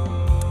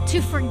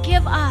to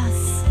forgive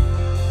us.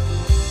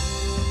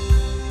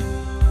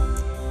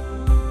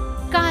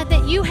 God,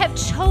 that you have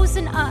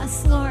chosen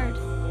us, Lord.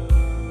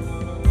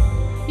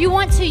 You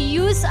want to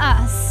use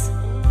us.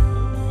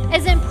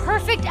 As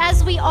imperfect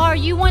as we are,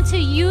 you want to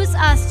use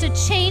us to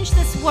change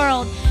this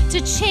world,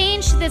 to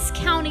change this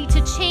county,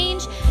 to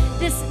change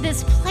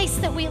this place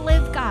that we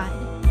live, God.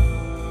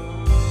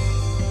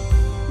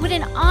 What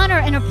an honor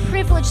and a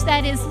privilege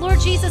that is. Lord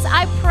Jesus,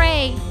 I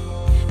pray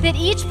that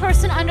each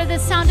person under the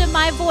sound of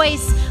my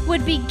voice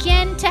would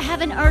begin to have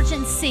an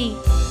urgency,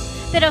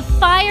 that a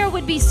fire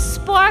would be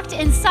sparked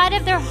inside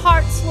of their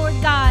hearts, Lord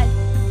God,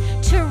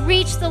 to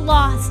reach the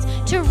lost,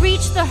 to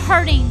reach the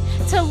hurting,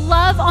 to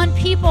love on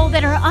people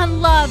that are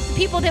unloved,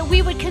 people that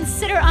we would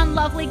consider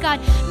unlovely,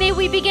 God. May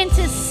we begin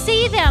to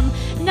see them,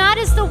 not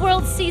as the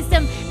world sees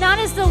them, not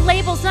as the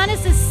labels, not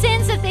as the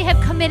sins that they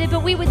have committed,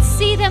 but we would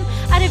see them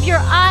out of your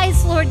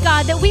eyes, Lord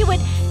God, that we would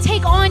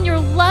take on your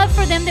love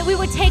for them, that we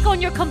would take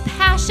on your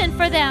compassion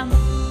for them.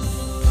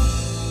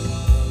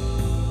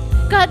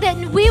 God, that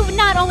we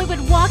not only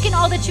would walk in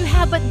all that you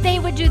have, but they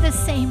would do the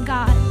same,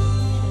 God.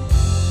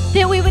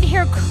 That we would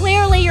hear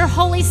clearly your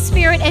Holy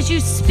Spirit as you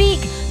speak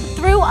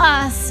through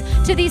us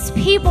to these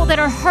people that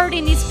are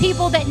hurting, these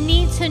people that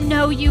need to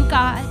know you,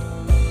 God.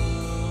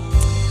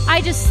 I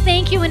just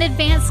thank you in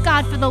advance,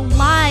 God, for the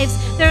lives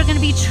that are going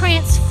to be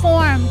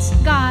transformed,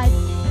 God,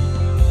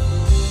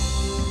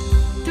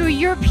 through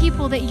your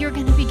people that you're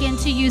going to begin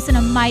to use in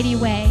a mighty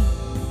way.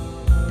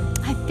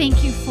 I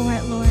thank you for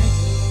it, Lord.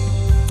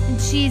 In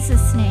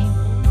Jesus' name,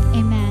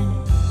 amen.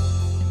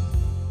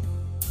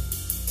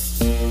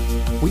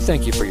 We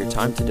thank you for your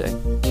time today.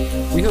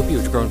 We hope you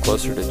have grown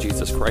closer to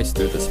Jesus Christ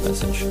through this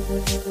message.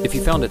 If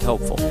you found it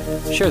helpful,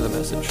 share the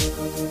message.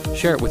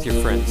 Share it with your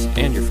friends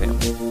and your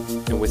family.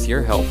 And with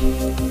your help,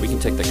 we can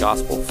take the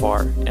gospel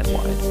far and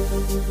wide.